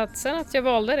 Så att sen att jag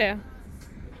valde det,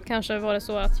 kanske var det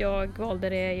så att jag valde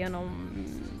det genom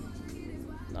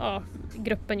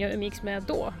gruppen jag umgicks med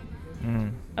då.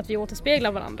 Att vi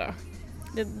återspeglar varandra.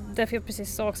 Det är därför jag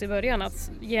precis sa också i början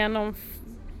att genom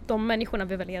de människorna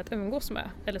vi väljer att umgås med,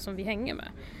 eller som vi hänger med,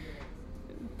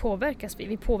 påverkas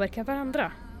vi påverkar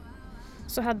varandra.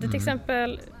 Så hade till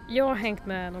exempel jag hängt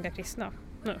med några kristna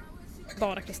nu,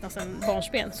 bara kristna sedan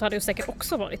barnsben, så hade jag säkert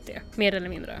också varit det, mer eller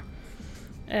mindre.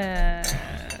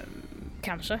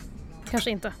 Kanske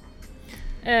inte.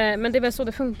 Men det är väl så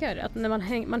det funkar, att när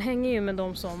man hänger ju med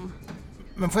dem som...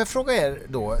 Men får jag fråga er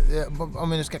då, om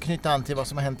vi nu ska knyta an till vad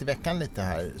som har hänt i veckan lite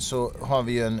här, så har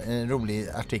vi ju en rolig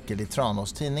artikel i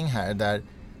Tranås tidning här där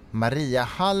Maria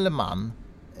Hallman,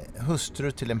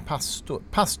 hustru till en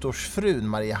pastorsfrun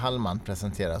Maria Hallman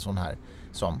presenteras hon här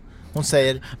som. Hon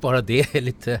säger... Bara det är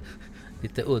lite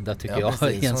udda tycker jag.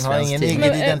 Precis. I en hon har ingen tidning.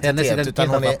 identitet utan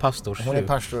hon är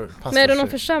pastorsfru. Men är det någon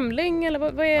församling eller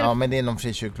vad är det? Ja, men det är någon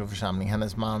frikyrklig församling.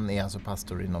 Hennes man är alltså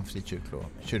pastor i någon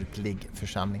frikyrklig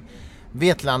församling.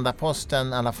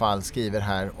 Vetlanda-Posten i alla fall skriver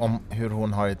här om hur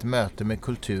hon har ett möte med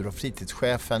kultur- och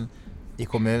fritidschefen i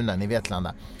kommunen i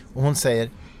Vetlanda. Och hon säger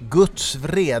Guds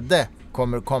vrede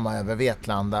kommer att komma över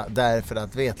Vetlanda därför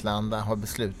att Vetlanda har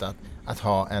beslutat att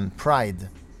ha en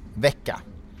Pride-vecka.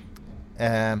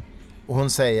 Och hon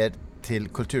säger till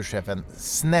kulturchefen,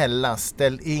 snälla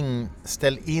ställ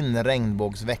in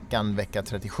regnbågsveckan vecka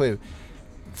 37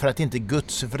 för att inte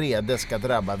Guds vrede ska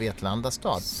drabba Vetlanda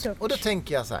stad. Och då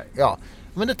tänker jag så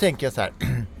här,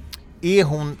 är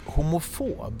hon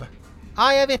homofob?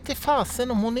 Jag vet inte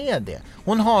fasen om hon är det.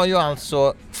 Hon har ju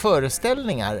alltså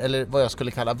föreställningar, eller vad jag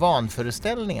skulle kalla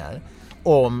vanföreställningar,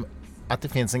 om att det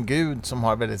finns en gud som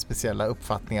har väldigt speciella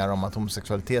uppfattningar om att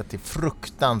homosexualitet är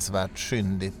fruktansvärt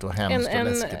syndigt och hemskt och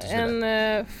läskigt och så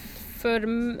vidare.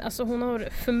 Alltså hon har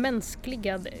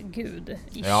förmänskligad Gud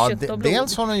i kött och blod.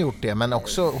 Dels har hon gjort det, men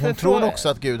också, hon tror också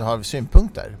att Gud har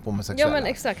synpunkter på homosexuella. Ja, men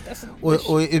exakt. Alltså,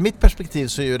 och ur mitt perspektiv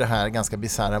så är ju det här ganska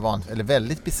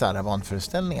väldigt bisarra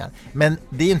vanföreställningar. Men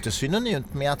det är inte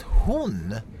synonymt med att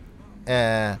hon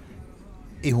är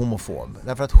homofob.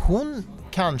 Därför att hon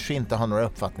kanske inte har några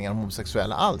uppfattningar om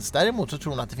homosexuella alls. Däremot så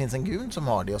tror hon att det finns en gud som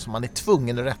har det och som man är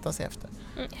tvungen att rätta sig efter.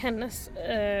 Hennes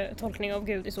tolkning av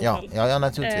Gud i så fall. Ja,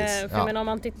 naturligtvis. För men om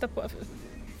man tittar på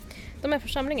de här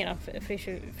församlingarna,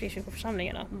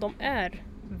 frikyrkoförsamlingarna, de är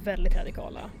väldigt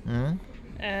radikala.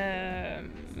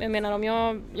 Jag menar, om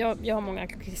jag har många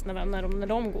kristna vänner, när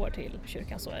de går till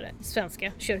kyrkan så är det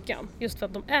Svenska kyrkan. Just för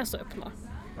att de är så öppna.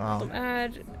 Ja. De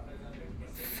är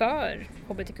för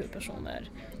hbtq-personer.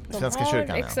 Svenska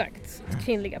kyrkan, exakt,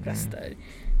 kvinnliga präster.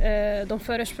 De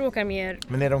förespråkar mer...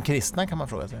 Men är de kristna, kan man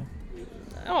fråga sig?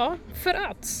 Ja, för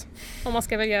att. Om man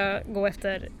ska välja gå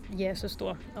efter Jesus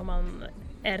då, om man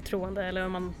är troende eller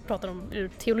om man pratar om ur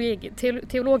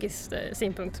teologisk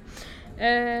synpunkt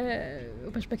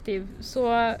och perspektiv,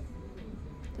 så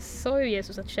sa ju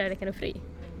Jesus att kärleken är fri.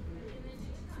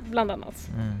 Bland annat.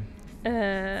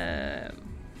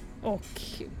 Och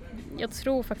jag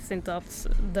tror faktiskt inte att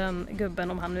den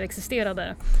gubben, om han nu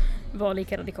existerade, var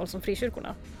lika radikal som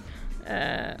frikyrkorna.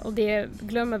 Och det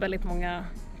glömmer väldigt många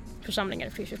församlingar i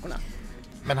frikyrkorna.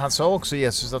 Men han sa också,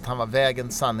 Jesus, att han var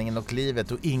vägen, sanningen och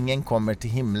livet och ingen kommer till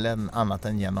himlen annat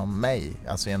än genom mig,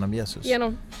 alltså genom Jesus.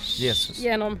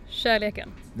 Genom kärleken.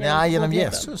 Genom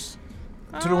Jesus.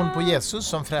 Tron på Jesus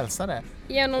som frälsare.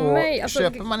 Genom och mig. Alltså,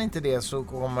 köper man inte det så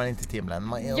kommer man inte till himlen. Om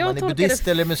man är buddhist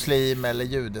eller muslim eller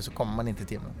jude så kommer man inte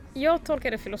till himlen. Jag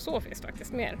tolkar det filosofiskt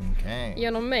faktiskt mer. Okay.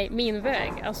 Genom mig, min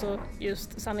väg. Alltså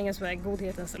just sanningens väg,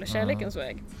 godhetens eller kärlekens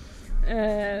väg.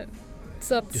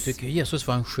 Så att, du tycker Jesus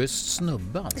var en schysst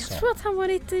snubbe alltså? Jag tror att han var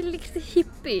lite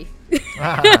hippie.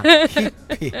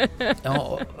 Hippie.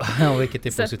 Ja, vilket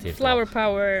är positivt. Flower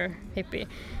power hippie.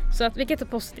 Så att, vilket är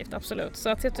positivt, absolut. Så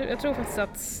att jag tror faktiskt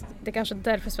att det kanske är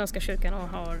därför Svenska kyrkan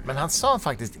har... Men han sa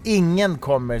faktiskt, ingen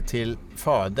kommer till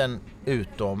fadern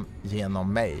utom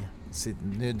genom mig.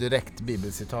 Nu direkt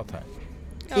bibelcitat här.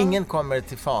 Ja. Ingen kommer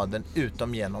till fadern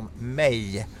utom genom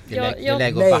mig.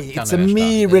 It's a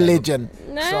me religion.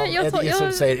 Nej, som Eddie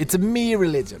Izzard säger, it's a me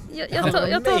religion.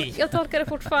 Jag tolkar det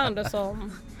fortfarande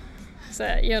som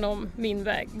genom min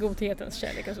väg, godhetens,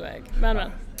 kärlekens väg.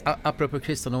 Men. Apropå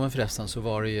kristendomen förresten, så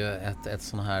var det ju ett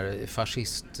sån här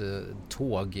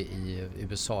fascisttåg i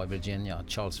USA, i Virginia,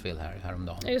 Charlesville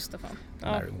häromdagen. Just det, fan. De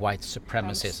här white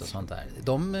supremacists och sånt där.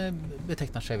 De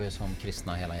betecknar sig väl som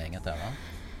kristna hela gänget där, va?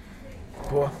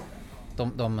 På?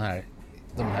 De här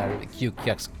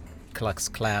Klux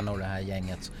Klan och det här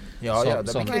gänget. Ja,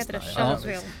 de är kristna. Ja.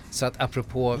 Så att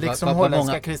apropå... Liksom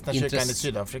holländska kristna kyrkan i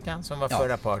Sydafrika som var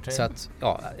förra apartheid. Så att,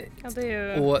 det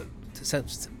är ju... Och,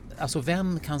 alltså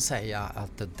vem kan säga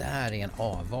att det där är en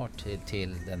avart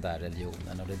till den där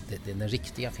religionen och den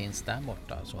riktiga finns där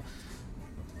borta? Alltså,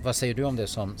 vad säger du om det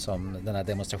som den här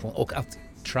demonstrationen? Och att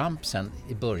Trump sen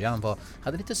i början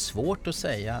hade lite svårt att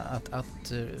säga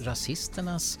att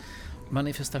rasisternas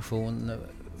manifestation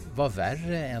var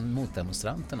värre än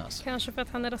motdemonstranternas. Kanske för att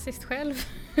han är rasist själv.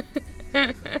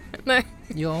 Nej.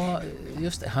 Ja,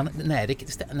 just det. Han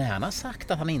har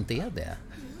sagt att han inte är det.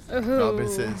 Ja,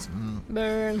 precis.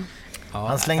 Burn. Ja,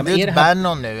 han slängde ut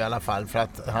Bannon nu i alla fall för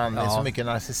att han är så mycket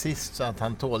narcissist så att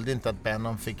han tålde inte att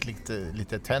Bannon fick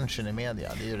lite attention i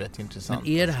media. Det är ju rätt intressant.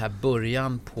 Men är det här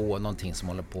början på någonting som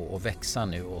håller på att växa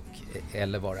nu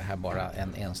eller var det här bara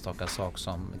en enstaka sak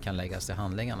som kan läggas till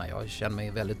handlingarna? Jag känner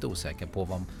mig väldigt osäker på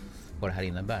vad det här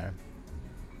innebär.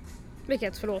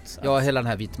 Vilket, förlåt? Ja, hela den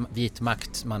här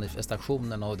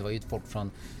vitmaktmanifestationen och det var ju folk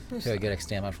från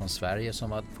högerextrema från Sverige som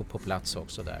var på plats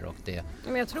också där. Och det...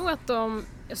 Men jag tror att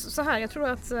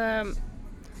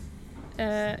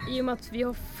i och med att vi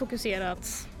har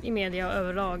fokuserat i media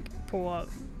överlag på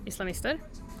islamister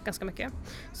ganska mycket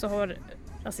så har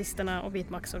rasisterna och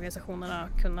vitmaktsorganisationerna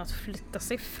kunnat flytta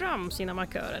sig fram sina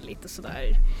markörer lite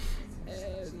sådär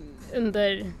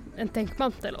under en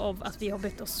tänkmantel av att vi har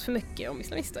brytt oss för mycket om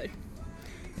islamister.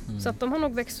 Så att de har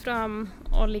nog växt fram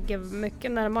och ligger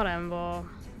mycket närmare än vad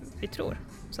vi tror.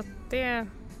 Så att det är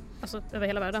alltså över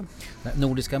hela världen.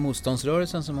 Nordiska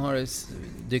motståndsrörelsen som har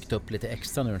dykt upp lite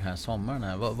extra nu den här sommaren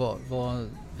här.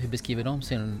 Hur beskriver de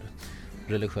sin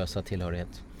religiösa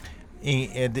tillhörighet?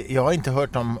 Jag har inte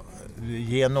hört dem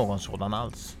ge någon sådan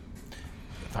alls.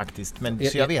 Faktiskt. Men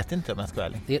så jag vet inte om jag ska vara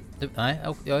ärlig. Nej,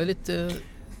 jag är lite...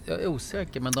 Jag är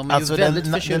osäker, men de är ju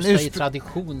väldigt förtjusta i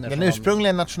traditioner. Den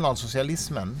ursprungliga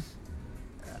nationalsocialismen,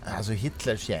 alltså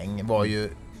Hitlers gäng, var ju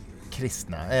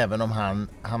kristna, även om han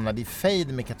hamnade i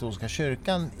fejd med katolska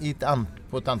kyrkan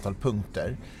på ett antal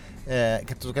punkter.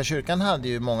 Katolska kyrkan hade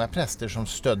ju många präster som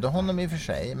stödde honom i och för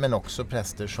sig, men också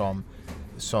präster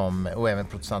som och även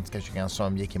protestantiska kyrkan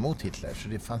som gick emot Hitler, så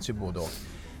det fanns ju både och.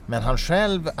 Men han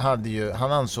själv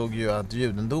han ansåg ju att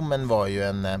judendomen var ju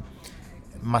en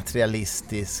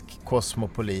materialistisk,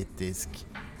 kosmopolitisk,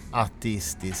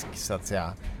 ateistisk så att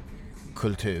säga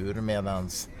kultur,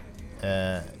 medans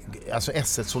alltså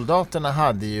SS-soldaterna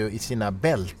hade ju i sina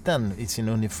bälten, i sin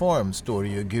uniform står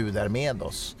ju Gud är med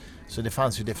oss. Så det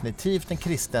fanns ju definitivt en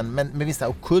kristen, men med vissa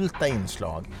ockulta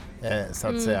inslag så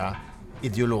att säga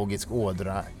ideologisk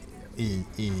ådra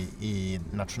i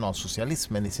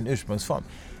nationalsocialismen i sin ursprungsform.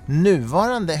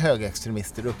 Nuvarande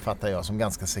högerextremister uppfattar jag som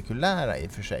ganska sekulära i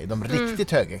och för sig. De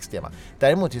riktigt högerextrema.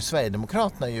 Däremot är ju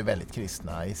Sverigedemokraterna ju väldigt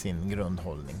kristna i sin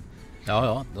grundhållning.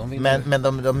 Ja, de vill...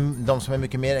 Men de som är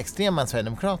mycket mer extrema än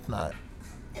Sverigedemokraterna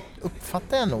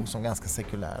uppfattar jag nog som ganska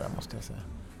sekulära, måste jag säga.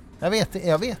 Jag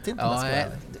vet inte om jag ska vara.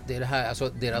 Det är det här, alltså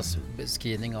deras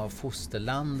beskrivning av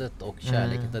fosterlandet och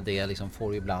kärleken till det liksom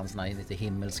får ju ibland såna lite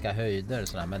himmelska höjder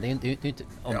sådär. Men det är inte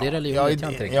om det är religion vet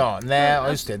jag inte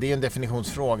riktigt. Just det är ju en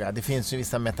definitionsfråga. Det finns ju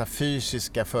vissa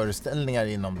metafysiska föreställningar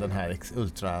inom den här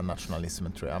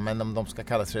ultranationalismen tror jag. Men om de ska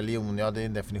kallas religion, det är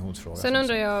en definitionsfråga. Sen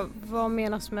undrar jag, vad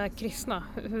menas med kristna?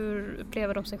 Hur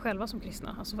upplever de sig själva som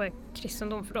kristna? Alltså vad är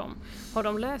kristendom för dem? Har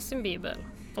de läst sin bibel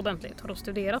ordentligt? Har de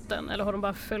studerat den? Eller har de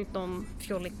bara följt någon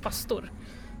fjollig pastor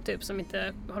typ som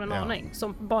inte har en aning?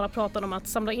 Som bara pratar om att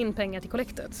samla in pengar till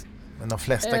kollektet. Men de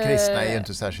flesta kristna är ju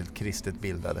inte särskilt kristet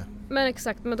bildade. Men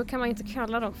exakt, men då kan man inte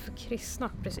kalla dem för kristna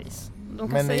precis. De kan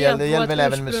men säga det gäller väl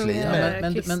även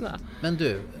muslimer? Men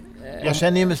du... Jag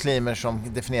känner ju muslimer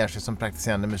som definierar sig som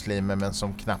praktiserande muslimer men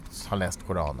som knappt har läst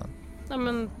Koranen. Ja,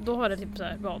 men då har det typ så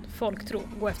här, folktro,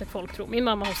 gå efter folktro. Min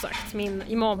mamma har sagt, min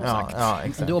imam har sagt. Ja,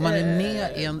 exakt. Då om man är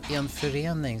med i en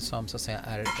förening som så att säga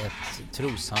är ett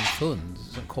trossamfund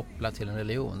som kopplat till en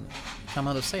religion, kan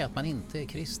man då säga att man inte är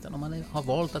kristen om man har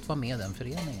valt att vara med i den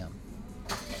föreningen?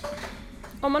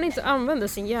 Om man inte använder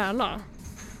sin hjärna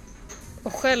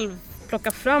och själv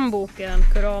plockar fram boken,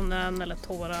 Koranen eller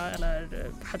Tora eller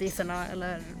haditherna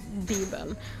eller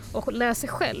Bibeln och läser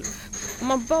själv. Om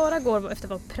man bara går efter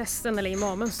vad prästen eller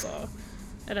imamen sa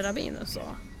eller rabbinen sa,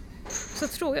 så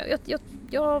tror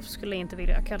jag skulle inte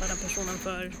vilja kalla den personen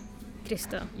för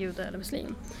kristen, jude eller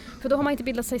muslim. För då har man inte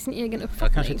bildat sig sin egen uppfattning.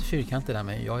 Jag kanske inte fyrkantig där,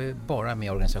 men jag är bara med i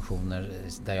organisationer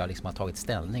där jag liksom har tagit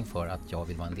ställning för att jag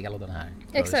vill vara en del av den här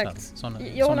rörelsen. Exakt,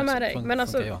 jag håller med dig. Men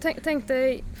alltså, tänk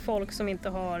dig folk som inte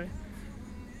har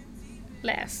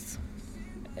läst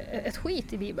ett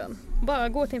skit i Bibeln. Bara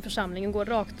gå till en församling och gå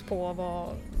rakt på vad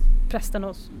prästen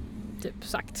har typ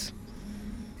sagt.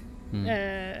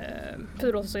 För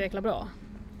det låter så jäkla bra.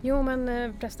 Jo,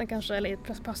 men prästen kanske, eller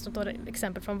pastorn tar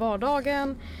exempel från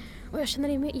vardagen. Och jag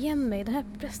känner igen mig. Den här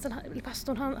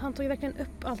pastorn, han tog ju verkligen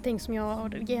upp allting som jag har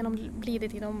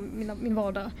genomlidit inom min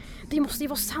vardag. Det måste ju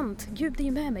vara sant. Gud är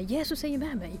ju med mig. Jesus är ju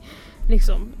med mig.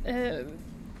 Liksom.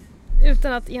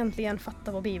 Utan att egentligen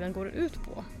fatta vad Bibeln går ut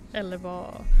på. Eller vad...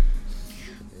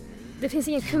 Det finns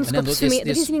ingen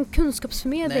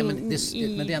kunskapsförmedling i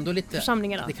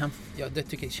församlingarna. Det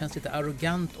tycker jag känns lite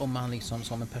arrogant om man liksom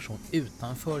som en person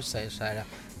utanför säger så här: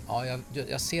 ja,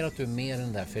 jag ser att du är med i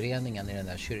den där föreningen, i den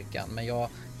där kyrkan, men jag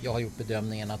har gjort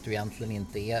bedömningen att du egentligen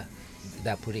inte är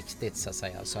där på riktigt, så att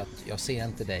säga. Så att jag ser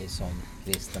inte dig som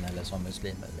kristen eller som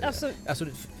muslim. Alltså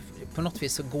på något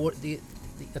vis så går det,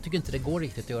 jag tycker inte det går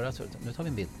riktigt att göra så. Nu tar vi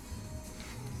en bild.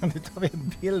 Nu tar vi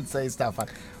en bild, säger Staffan.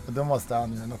 Och då måste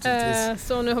han naturligtvis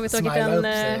så nu har vi tagit en...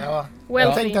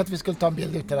 Jag tänkte att vi skulle ta en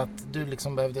bild utan att du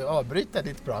liksom behövde avbryta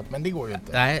ditt prat, men det går ju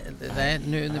inte. Nej,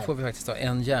 nu får vi faktiskt ta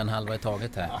en hjärnhalva i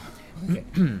taget här. Ja. Okay.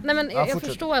 Nej, men jag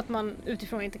förstår att man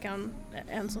utifrån inte kan,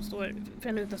 en som står för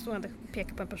en utomstående,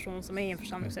 peka på en person som är i en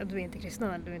församling och säga att du är inte kristen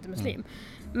eller du är inte muslim.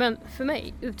 Men för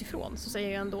mig utifrån så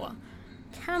säger jag ändå,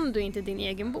 kan du inte din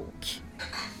egen bok,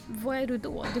 vad är du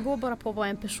då? Det går bara på vad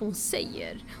en person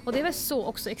säger. Och det är väl så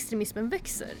också extremismen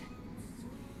växer.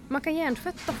 Man kan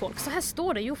hjärntvätta folk. Så här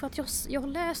står det. Jo, för att jag har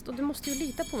läst och du måste ju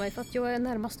lita på mig för att jag är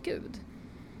närmast Gud.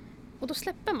 Och då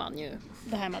släpper man ju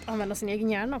det här med att använda sin egen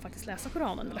hjärna och faktiskt läsa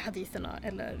Koranen eller haditherna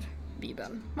eller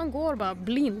Bibeln. Man går bara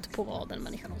blind på vad den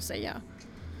människan har att säga.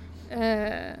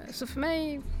 Så för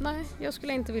mig, nej, jag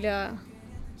skulle inte vilja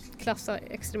klassa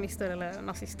extremister eller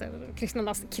nazister, kristna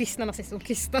nazister och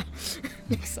kristna.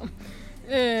 Liksom.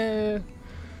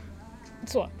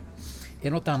 Så. Är det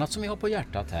något annat som vi har på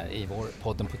hjärtat här i vår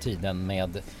podden på tiden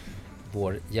med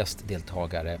vår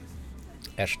gästdeltagare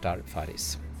Eshtar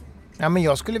Faris? Ja, men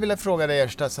jag skulle vilja fråga dig,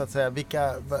 Eshtar, så att säga,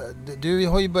 du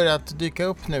har ju börjat dyka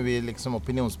upp nu i liksom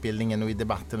opinionsbildningen och i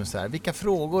debatten och så här. Vilka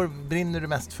frågor brinner du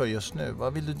mest för just nu?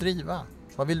 Vad vill du driva?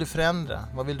 Vad vill du förändra?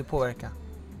 Vad vill du påverka?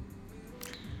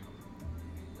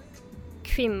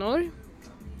 Kvinnor,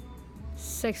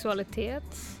 sexualitet.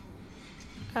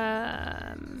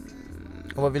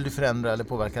 Och vad vill du förändra eller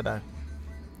påverka där?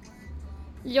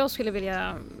 Jag skulle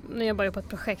vilja, nu jobbar jag på ett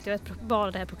projekt, jag vet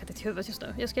bara det här projektet i huvudet just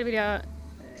nu. Jag skulle vilja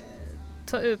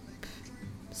ta upp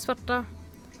svarta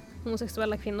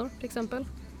homosexuella kvinnor till exempel.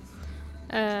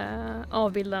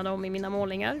 Avbilda dem i mina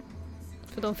målningar.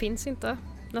 För de finns inte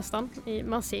nästan.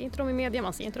 Man ser inte dem i media,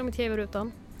 man ser inte dem i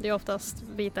tv-rutan. Det är oftast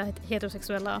vita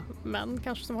heterosexuella män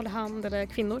kanske som håller hand, eller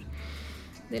kvinnor.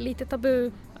 Det är lite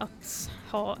tabu att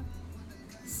ha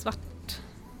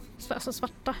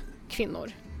svarta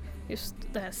kvinnor. Just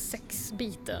det här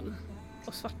sexbiten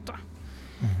och svarta.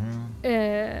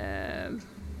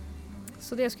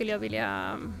 Så det skulle jag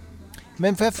vilja...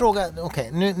 Men får jag fråga,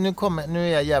 okej, nu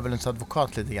är jag djävulens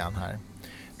advokat lite grann här.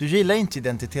 Du gillar inte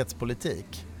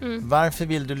identitetspolitik. Varför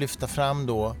vill du lyfta fram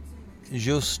då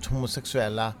just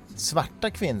homosexuella svarta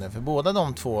kvinnor? För båda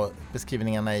de två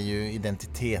beskrivningarna är ju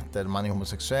identiteter. Man är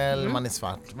homosexuell, man är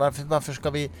svart. Varför ska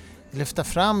vi lyfta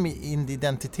fram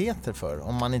identiteter för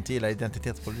om man inte gillar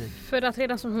identitetspolitik? För att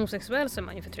redan som homosexuell så är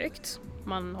man ju förtryckt.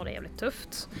 Man har det jävligt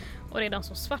tufft. Och redan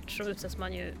som svart så utsätts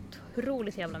man ju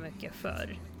otroligt jävla mycket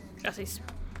för rasism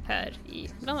här i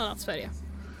bland annat Sverige.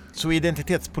 Så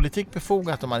identitetspolitik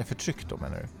befogat om man är förtryckt då,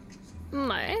 menar du?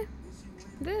 Nej,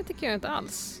 det tycker jag inte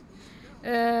alls.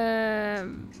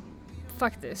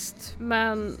 Faktiskt.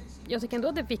 Men jag tycker ändå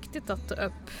att det är viktigt att ta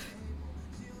upp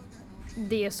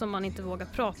det som man inte vågar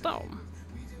prata om.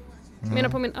 Jag menar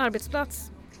på min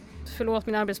arbetsplats,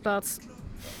 min arbetsplats,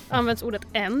 används ordet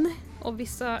en av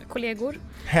vissa kollegor.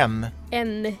 Hen?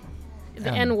 The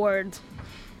N-word.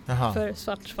 Jaha. För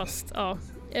svart fast, ja.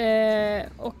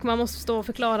 Och man måste stå och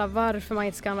förklara varför man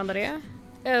inte ska använda det.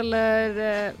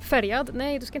 Eller färgad.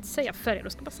 Nej, du ska inte säga färgad, du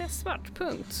ska bara säga svart,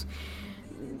 punkt.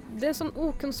 Det är en sån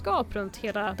okunskap runt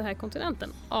hela den här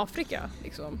kontinenten. Afrika,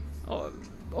 liksom. Och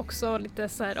också lite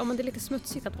så här, men det är lite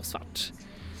smutsigt att vara svart.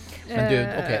 Men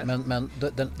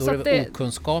då är det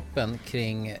okunskapen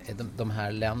kring de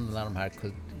här länderna, de här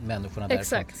människorna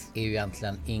därifrån är ju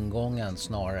egentligen ingången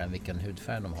snarare än vilken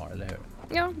hudfärg de har, eller hur?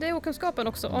 Ja, det är okunskapen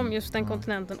också om just den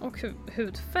kontinenten och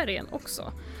hudfärgen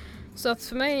också. Så att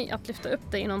för mig att lyfta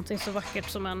upp det i någonting så vackert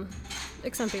som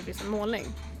exempelvis en målning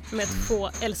med 2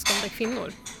 älskande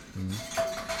kvinnor.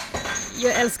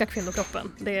 Jag älskar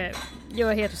kvinnokroppen.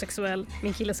 Jag är heterosexuell.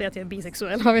 Min kille säger att jag är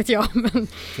bisexuell, vad vet jag. Men...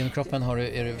 Kvinnokroppen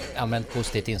är du allmänt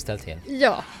positivt inställd till?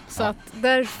 Ja, så att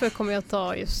därför kommer jag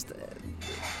ta just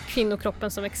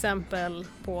kvinnokroppen som exempel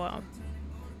på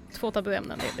 2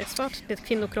 tabuämnen. Det är svart, det är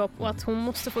kvinnokropp och att hon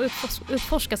måste få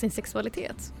utforska sin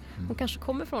sexualitet. Hon kanske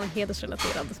kommer från en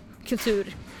hedersrelaterad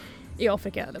kultur i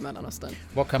Afrika eller Mellanöstern.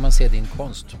 Var kan man se din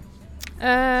konst?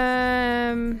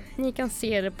 Ni kan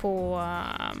se det på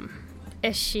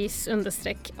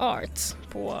eshis_art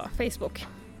på Facebook.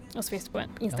 Och så finns det på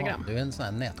Instagram. Ja, du är en sån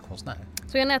här nätkonstnär.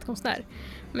 Så jag är nätkonstnär.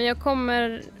 Men jag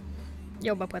kommer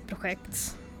jobba på ett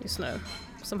projekt just nu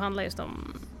som handlar just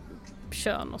om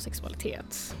kön och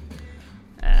sexualitet.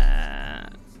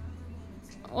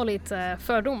 Och lite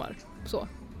fördomar. Så.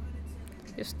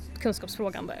 Just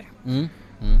kunskapsfrågan där.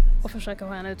 Och försöka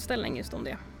ha en utställning just om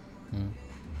det.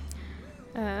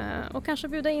 Och kanske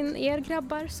bjuda in er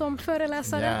grabbar som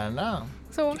föreläsare. Gärna.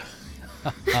 Så.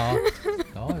 Ja,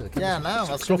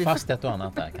 Gärna. Slå fast ett och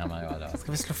annat där kan man göra.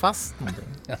 Ska vi slå fast någonting?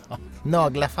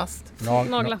 Nagla fast.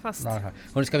 Nagla fast.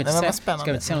 Och ska vi inte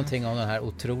säga någonting om den här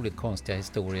otroligt konstiga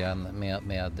historien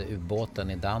med ubåten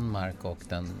i Danmark och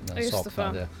den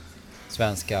saknade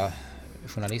svenska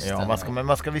journalisten? Ja,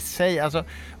 vad ska vi säga? Alltså,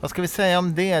 vad ska vi säga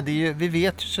om det? Det är ju, vi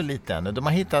vet ju så lite ännu. De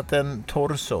har hittat en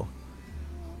torso.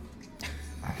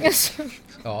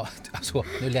 Ja, alltså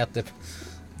nu lät det...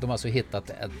 De har alltså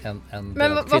hittat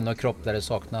en kvinnokropp där det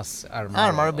saknas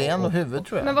armar och ben och huvud,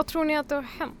 tror jag. Men vad tror ni att det har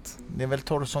hänt? Det är väl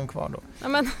torson kvar då?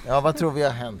 Ja, ja, vad tror vi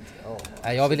har hänt?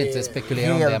 Nej, jag vill inte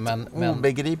spekulera om det, men...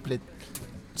 obegripligt.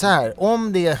 Så här,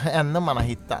 om det är ändå man har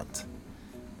hittat,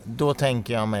 då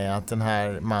tänker jag mig att den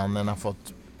här mannen har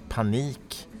fått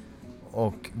panik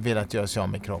och velat göra sig av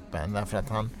med kroppen. Därför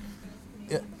att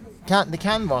det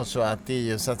kan vara så att det är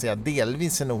ju så att säga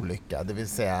delvis en olycka. Det vill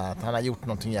säga att han har gjort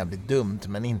någonting jävligt dumt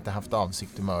men inte haft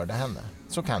avsikt att mörda henne.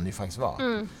 Så kan det ju faktiskt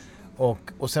vara.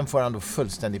 Och sen får han då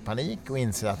fullständig panik och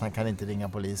inser att han kan inte ringa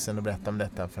polisen och berätta om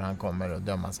detta för han kommer att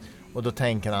dömas. Och då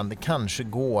tänker han det kanske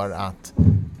går att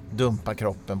dumpa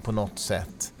kroppen på något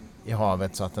sätt i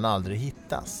havet så att den aldrig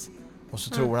hittas. Och så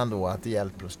tror han då att det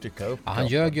hjälper att stycka upp. Ja, han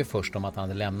ljög ju först om att han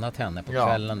hade lämnat henne på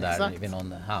kvällen där vid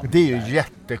någon hamn. Det är ju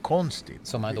jättekonstigt.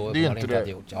 Som han då det är inte inte hade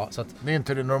gjort. Ja, så att det är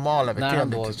inte det normala när han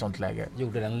då i sånt läge.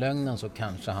 Gjorde den lögnen så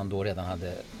kanske han då redan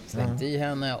hade slängt i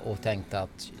henne och tänkte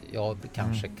att jag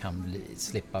kanske kan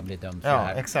slippa bli dömd för det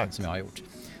här exakt. Som jag har gjort.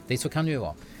 Det så kan det ju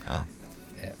vara. Ja.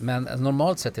 Men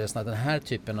normalt sett är det så att den här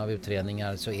typen av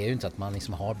utredningar så är det ju inte att man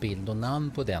liksom har bild och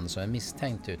namn på den som är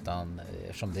misstänkt utan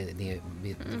som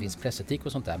det finns pressetik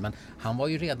och sånt där. Men han var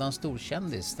ju redan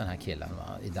storkändis den här killen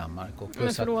i Danmark. Och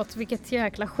men förlåt, vilket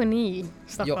jäkla geni,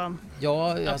 Staffan.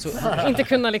 Ja, alltså... inte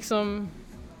kunna liksom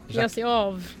göra sig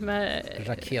av med...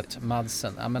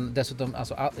 Raketmadsen. Ja, men dessutom,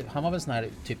 alltså, han var väl sån här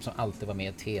typ som alltid var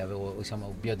med i tv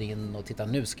och bjöd in och titta,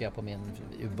 nu ska jag på min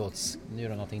ubåts, nu är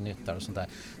det någonting nytt där och sånt där.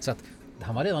 Så att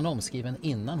han var redan omskriven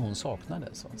innan hon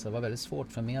saknades. Så det var väldigt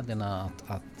svårt för medierna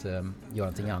att göra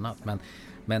någonting annat. Men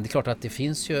det är klart att det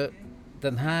finns ju...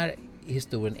 Den här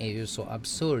historien är ju så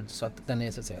absurd så att den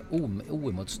är så att säga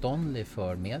oemotståndlig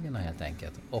för medierna helt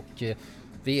enkelt. Och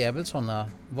vi är väl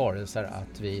sådana varelser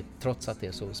att vi, trots att det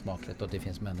är så smakligt och det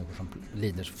finns människor som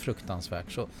lider så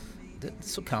fruktansvärt,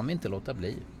 så kan vi inte låta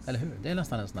bli. Eller hur? Det är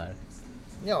nästan en sån här...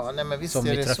 Ja, nej, men visst som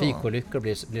är i det trafikolyckor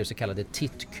blir så kallade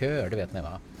tittköer, det vet ni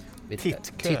va?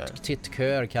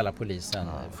 Tittköer kallar polisen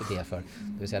för det för.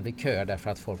 Det vill säga vi köar därför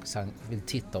att folk vill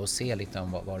titta och se lite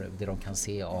om vad det de kan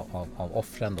se av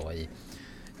offren då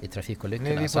i trafikolyckorna.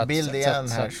 Nu är vi på bild igen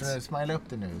här, så nu smile upp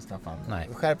det nu, Staffan. Nej.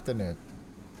 Skärp det nu.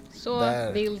 Så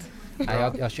där. Bild.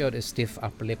 Nej, jag körde stiff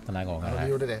upper lip den här gången. Ja,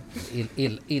 du gjorde det.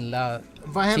 Illa.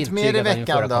 Vad har hänt mer i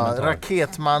veckan då?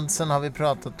 Raketmadsen har vi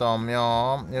pratat om,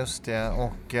 ja just det.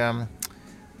 Och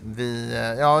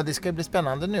det ska bli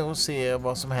spännande nu att se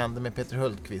vad som händer med Peter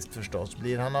Hultqvist förstås.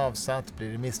 Blir han avsatt?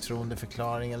 Blir det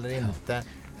misstroendeförklaring eller inte?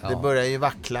 Ja. Det börjar ju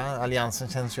vackla. Alliansen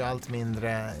känns ju allt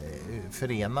mindre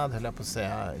förenad, höll jag på att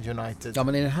säga. United. Ja,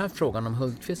 men i den här frågan om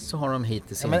Hultqvist så har de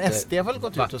hittills inte... Men SD har väl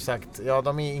gått ut och sagt,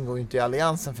 de ingår ju inte i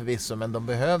alliansen förvisso, men de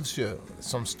behövs ju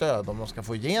som stöd om de ska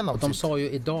få igenom. Och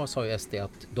idag sa ju SD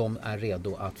att de är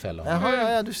redo att fälla honom.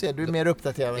 Jaha, du ser, du är mer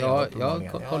uppdaterad. Ja, jag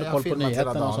håller koll på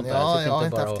nyheterna och sånt där. Ja, jag har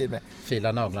inte inte haft tid med.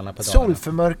 Fila naglarna på dagarna.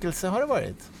 Solförmörkelse har det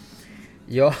varit.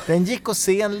 Ja. Den gick att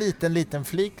se en liten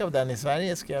flik av den i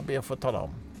Sverige, ska jag be att få tala om.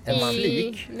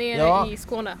 Nere i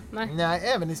Skåne? Nej,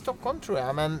 även i Stockholm tror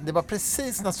jag. Men det var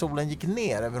precis när solen gick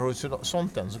ner över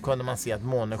horisonten så kunde man se att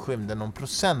månen skymde någon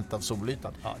procent av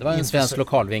solytan. Ja, det var en svensk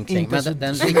lokalvinkling. Men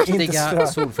den riktiga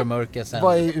solförmörkelsen,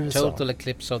 Total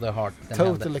Eclipse of the Heart,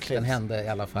 den hände i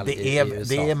alla fall i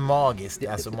USA. Det är magiskt,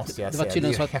 alltså, måste jag säga.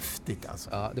 Det är häftigt. Alltså.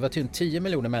 Ja, det var tydligen 10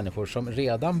 miljoner människor som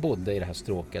redan bodde i det här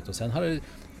stråket. Och sen hade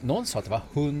någon sa att det var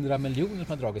 100 miljoner som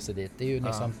har dragit sig dit. Det är ju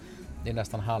liksom... Det är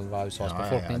nästan halva USAs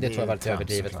befolkning. Det tror jag var lite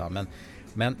överdrivet.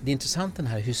 Men det är intressant den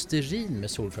här hysterin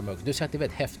med solförmörkelse. Du säger att det är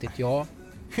väldigt häftigt, ja.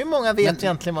 Hur många vet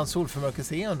egentligen vad en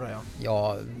solförmörkelse är, undrar jag?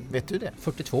 Ja, vet du det?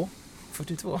 42.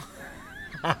 42?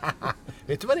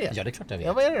 Vet du vad det är? Ja, det är klart jag vet.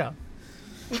 Ja, vad är det då?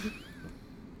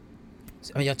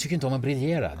 Men jag tycker inte om att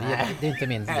briljera. Det är inte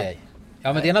min grej.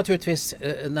 Ja, men det är naturligtvis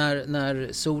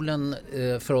när solen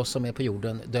för oss som är på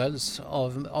jorden döljs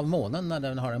av månen när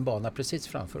den har en bana precis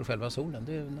framför själva solen.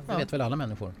 Det vet väl alla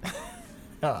människor.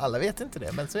 Ja, alla vet inte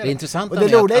det, men så är det. Är intressant och det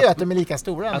roliga är ju att de är lika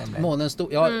stora. Att månen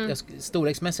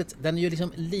storleksmässigt, den är ju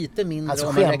liksom lite mindre alltså,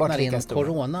 om man räknar in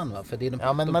coronan. Va? För det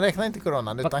är men man räknar inte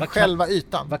coronan utan själva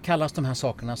ytan. Vad kallas de här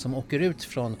sakerna som åker ut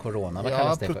från corona? Vad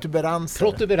kallas det för? Protuberanser.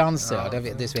 Protuberanser, ja.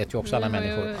 Det vet ju också alla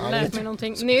människor. Jag har lärt mig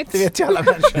någonting nytt. Det vet ju alla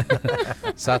människor.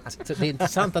 Så att det är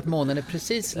intressant att månen är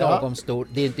precis lagom stor.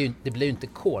 Det blir ju inte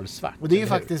kolsvart. Och det är ju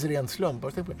faktiskt rent slump.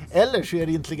 Eller så är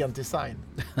det intelligent design.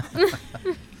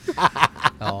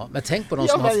 Ja, men tänk på de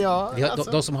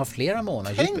som har flera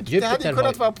månader. Det hade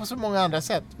kunnat vara på så många andra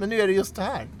sätt. Men nu är det just det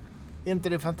här. Är inte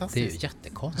det fantastiskt? Det är ju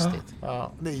jättekonstigt.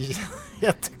 Ja, det är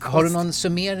jättekonstigt. Har du någon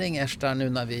summering, Ersta, nu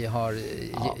när vi har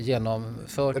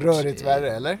genomfört... Rörigt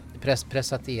värre, eller?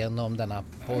 Pressat igenom denna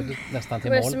podd nästan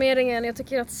till mål. Summeringen, jag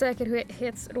tycker att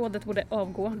säkerhetsrådet borde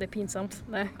avgå. Det är pinsamt.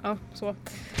 Nej, så.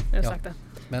 Jag har sagt det.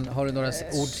 Men har du några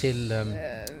ord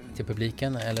till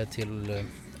publiken eller till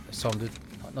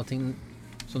någonting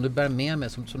som du bär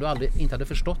med som du aldrig inte hade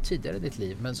förstått tidigare i ditt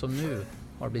liv, men som nu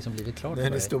har blivit klart för dig? Det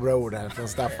är det stora ord här från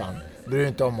Staffan. Bryr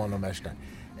inte om honom, värsta.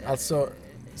 Alltså,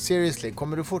 seriously,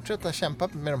 kommer du fortsätta kämpa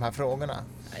med de här frågorna?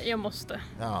 Jag måste.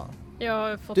 Ja. Jag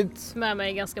har fått med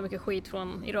mig ganska mycket skit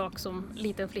från Irak som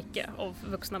liten flicka av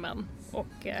vuxna män.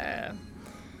 Och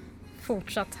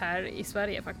fortsatt här i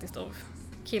Sverige faktiskt av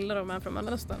killar och män från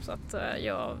Mellanöstern. Så att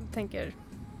jag tänker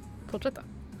fortsätta.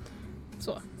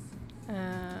 Så.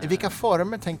 I vilka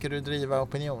former tänker du driva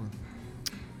opinion?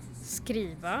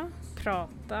 Skriva,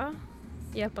 prata,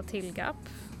 hjälpa till GAP,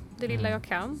 det lilla jag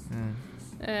kan.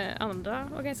 Andra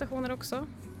organisationer också.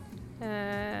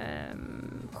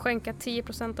 Skänka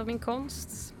 10% av min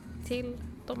konst till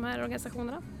de här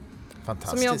organisationerna.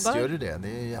 Fantastiskt, gör du det? Det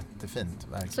är jättefint,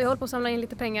 verkligen. Så jag håller på att samla in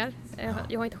lite pengar.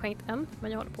 Jag har inte skänkt än,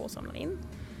 men jag håller på att samla in.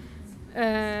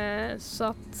 Så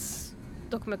att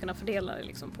då kommer jag kunna fördela det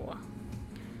liksom på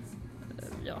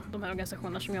de här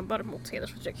organisationerna som jobbar mot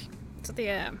hedersförtryck. Så det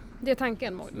är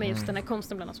tanken med just den här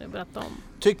konsten bland annat som jag berättade om.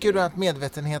 Tycker du att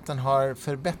medvetenheten har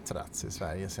förbättrats i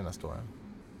Sverige senaste åren?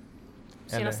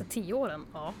 Senaste 10 åren,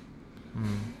 ja.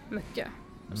 Mycket.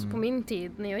 Alltså på min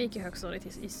tid, när jag gick i högstadiet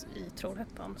i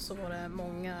Trollhättan, så var det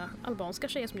många albanska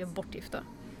tjejer som blev bortgifta.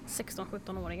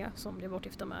 16-17-åringar som blev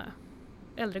bortgifta med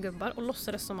äldre gubbar och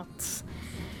låtsades som att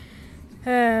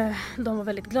de var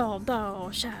väldigt glada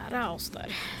och kära och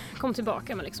sådär. Kom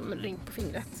tillbaka med liksom en ring på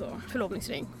fingret och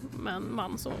förlovningsring med en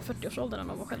man som var 40-årsåldern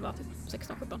och var själva typ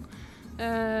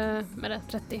 16-17. Med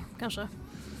 30 kanske.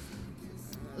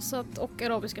 Så att, och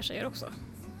arabiska tjejer också.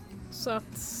 Så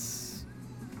att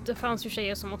det fanns ju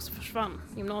tjejer som också försvann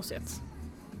i gymnasiet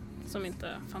som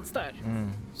inte fanns där.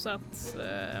 Så att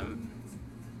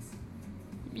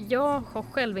jag har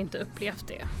själv inte upplevt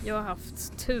det. Jag har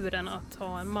haft turen att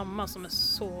ha en mamma som är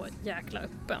så jäkla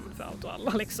öppen för allt och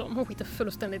alla liksom. Hon skiter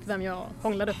fullständigt vem jag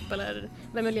hånglar upp eller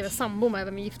vem jag lever sambo med,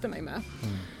 vem jag gifter mig med.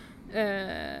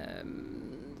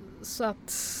 Så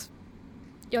att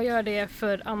jag gör det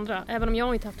för andra. Även om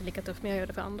jag inte haft det lika tufft, men jag gör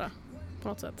det för andra på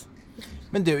något sätt.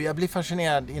 Men du, jag blir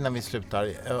fascinerad innan vi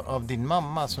slutar av din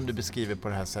mamma som du beskriver på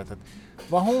det här sättet.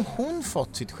 Var har hon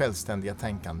fått sitt självständiga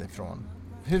tänkande ifrån?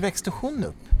 Hur växte hon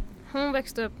upp? Hon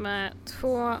växte upp med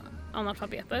 2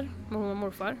 analfabeter, mormor och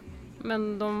morfar.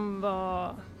 Men de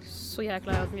var så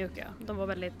jäkla ödmjuka. De var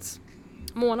väldigt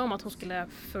måna om att hon skulle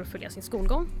förfölja sin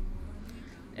skolgång.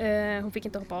 Hon fick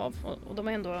inte hoppa av. Och de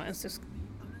var ändå en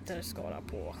systerskara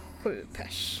på 7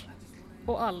 pers.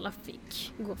 Och alla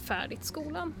fick gå färdigt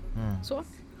skolan. Så.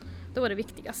 Det var det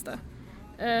viktigaste.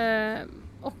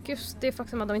 Och just det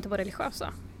faktum att de inte var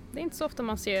religiösa. Det är inte så ofta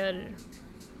man ser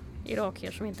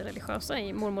irakier som inte är religiösa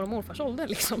i mormor och morfars ålder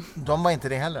liksom. De var inte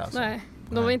det heller alltså? Nej,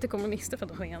 de var inte kommunister för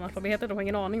att de var analfabeter. De har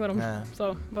ingen aning vad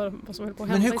som höll på att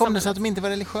hända. Men hur kom det sig att de inte var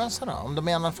religiösa då? Om de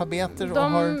är analfabeter och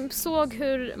de såg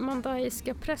hur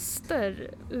mandaiska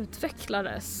präster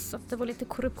utvecklades. Att det var lite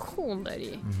korruption där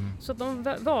i. Så att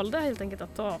de valde helt enkelt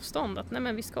att ta avstånd. Att nej,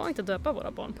 men vi ska inte döpa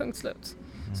våra barn, punkt slut.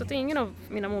 Så att ingen av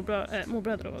mina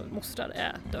morbröder och mostrar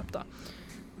är döpta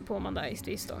på mandaiskt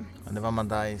visdom. Det var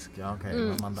mandaisk, ja okej. Det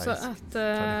var mandaisk så att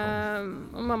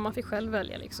och mamma fick själv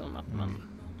välja liksom att man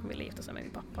ville gifta sig med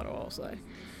min pappa och sådär.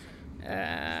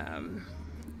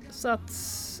 Så att,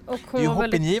 och hon det är ju var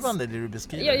hoppingivande det du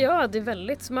beskriver. Ja, det är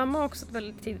väldigt. Mamma har också ett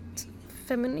väldigt tidigt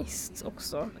feminist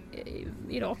också.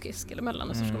 Irakisk eller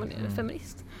mellanöstern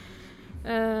feminist.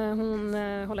 Hon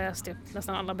har läst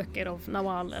nästan alla böcker av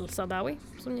Nawal El-Saadawi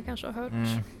som ni kanske har hört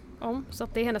om. Så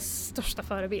att det är hennes största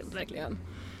förebild verkligen.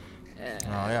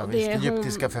 Visst,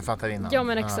 egyptiska författarinnan. Ja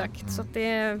men exakt, så att det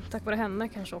är tack vare henne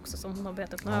kanske också som hon har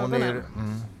berättat med ögonen.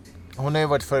 Hon har ju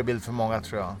varit förebild för många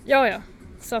tror jag. Ja.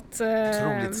 Så att,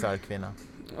 otroligt stark kvinna.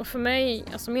 Och för mig,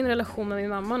 alltså min relation med min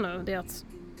mamma nu, det är att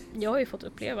jag har ju fått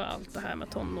uppleva allt det här med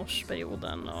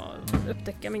tonårsperioden och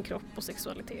upptäcka min kropp och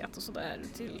sexualitet och sådär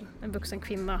till en vuxen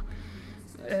kvinna.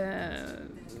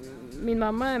 Min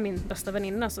mamma är min bästa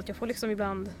väninna så att jag får liksom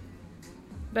ibland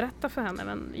berätta för henne,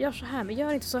 men gör så här, men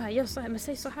gör inte så här, gör så här, men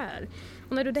säg så här.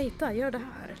 Och när du dejtar, gör det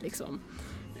här liksom.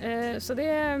 Så det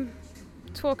är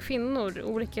 2 kvinnor,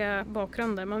 olika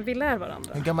bakgrunder, men vi lär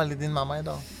varandra. Hur gammal är din mamma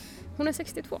idag? Hon är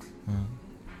 62.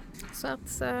 Så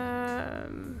att,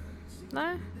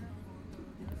 nej.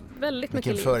 Väldigt mycket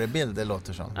liv. Vilken förebild det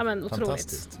låter som. Ja men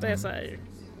otroligt. Det är så här,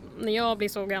 när jag blir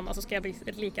så gammal så ska jag bli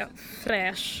lika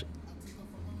fräsch,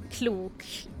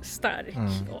 klok, stark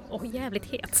och jävligt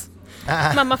het.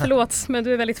 Mamma, förlåt, men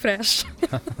du är väldigt fräsch.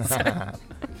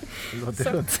 Det låter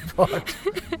underbart.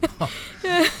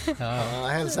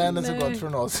 Hälsa henne så gott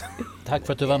från oss. Tack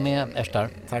för att du var med, Eshtar.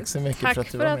 Tack så mycket för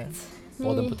att du var med.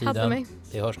 Podden på tiden.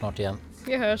 Vi hörs snart igen.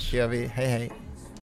 Vi hörs. Det gör vi. Hej hej.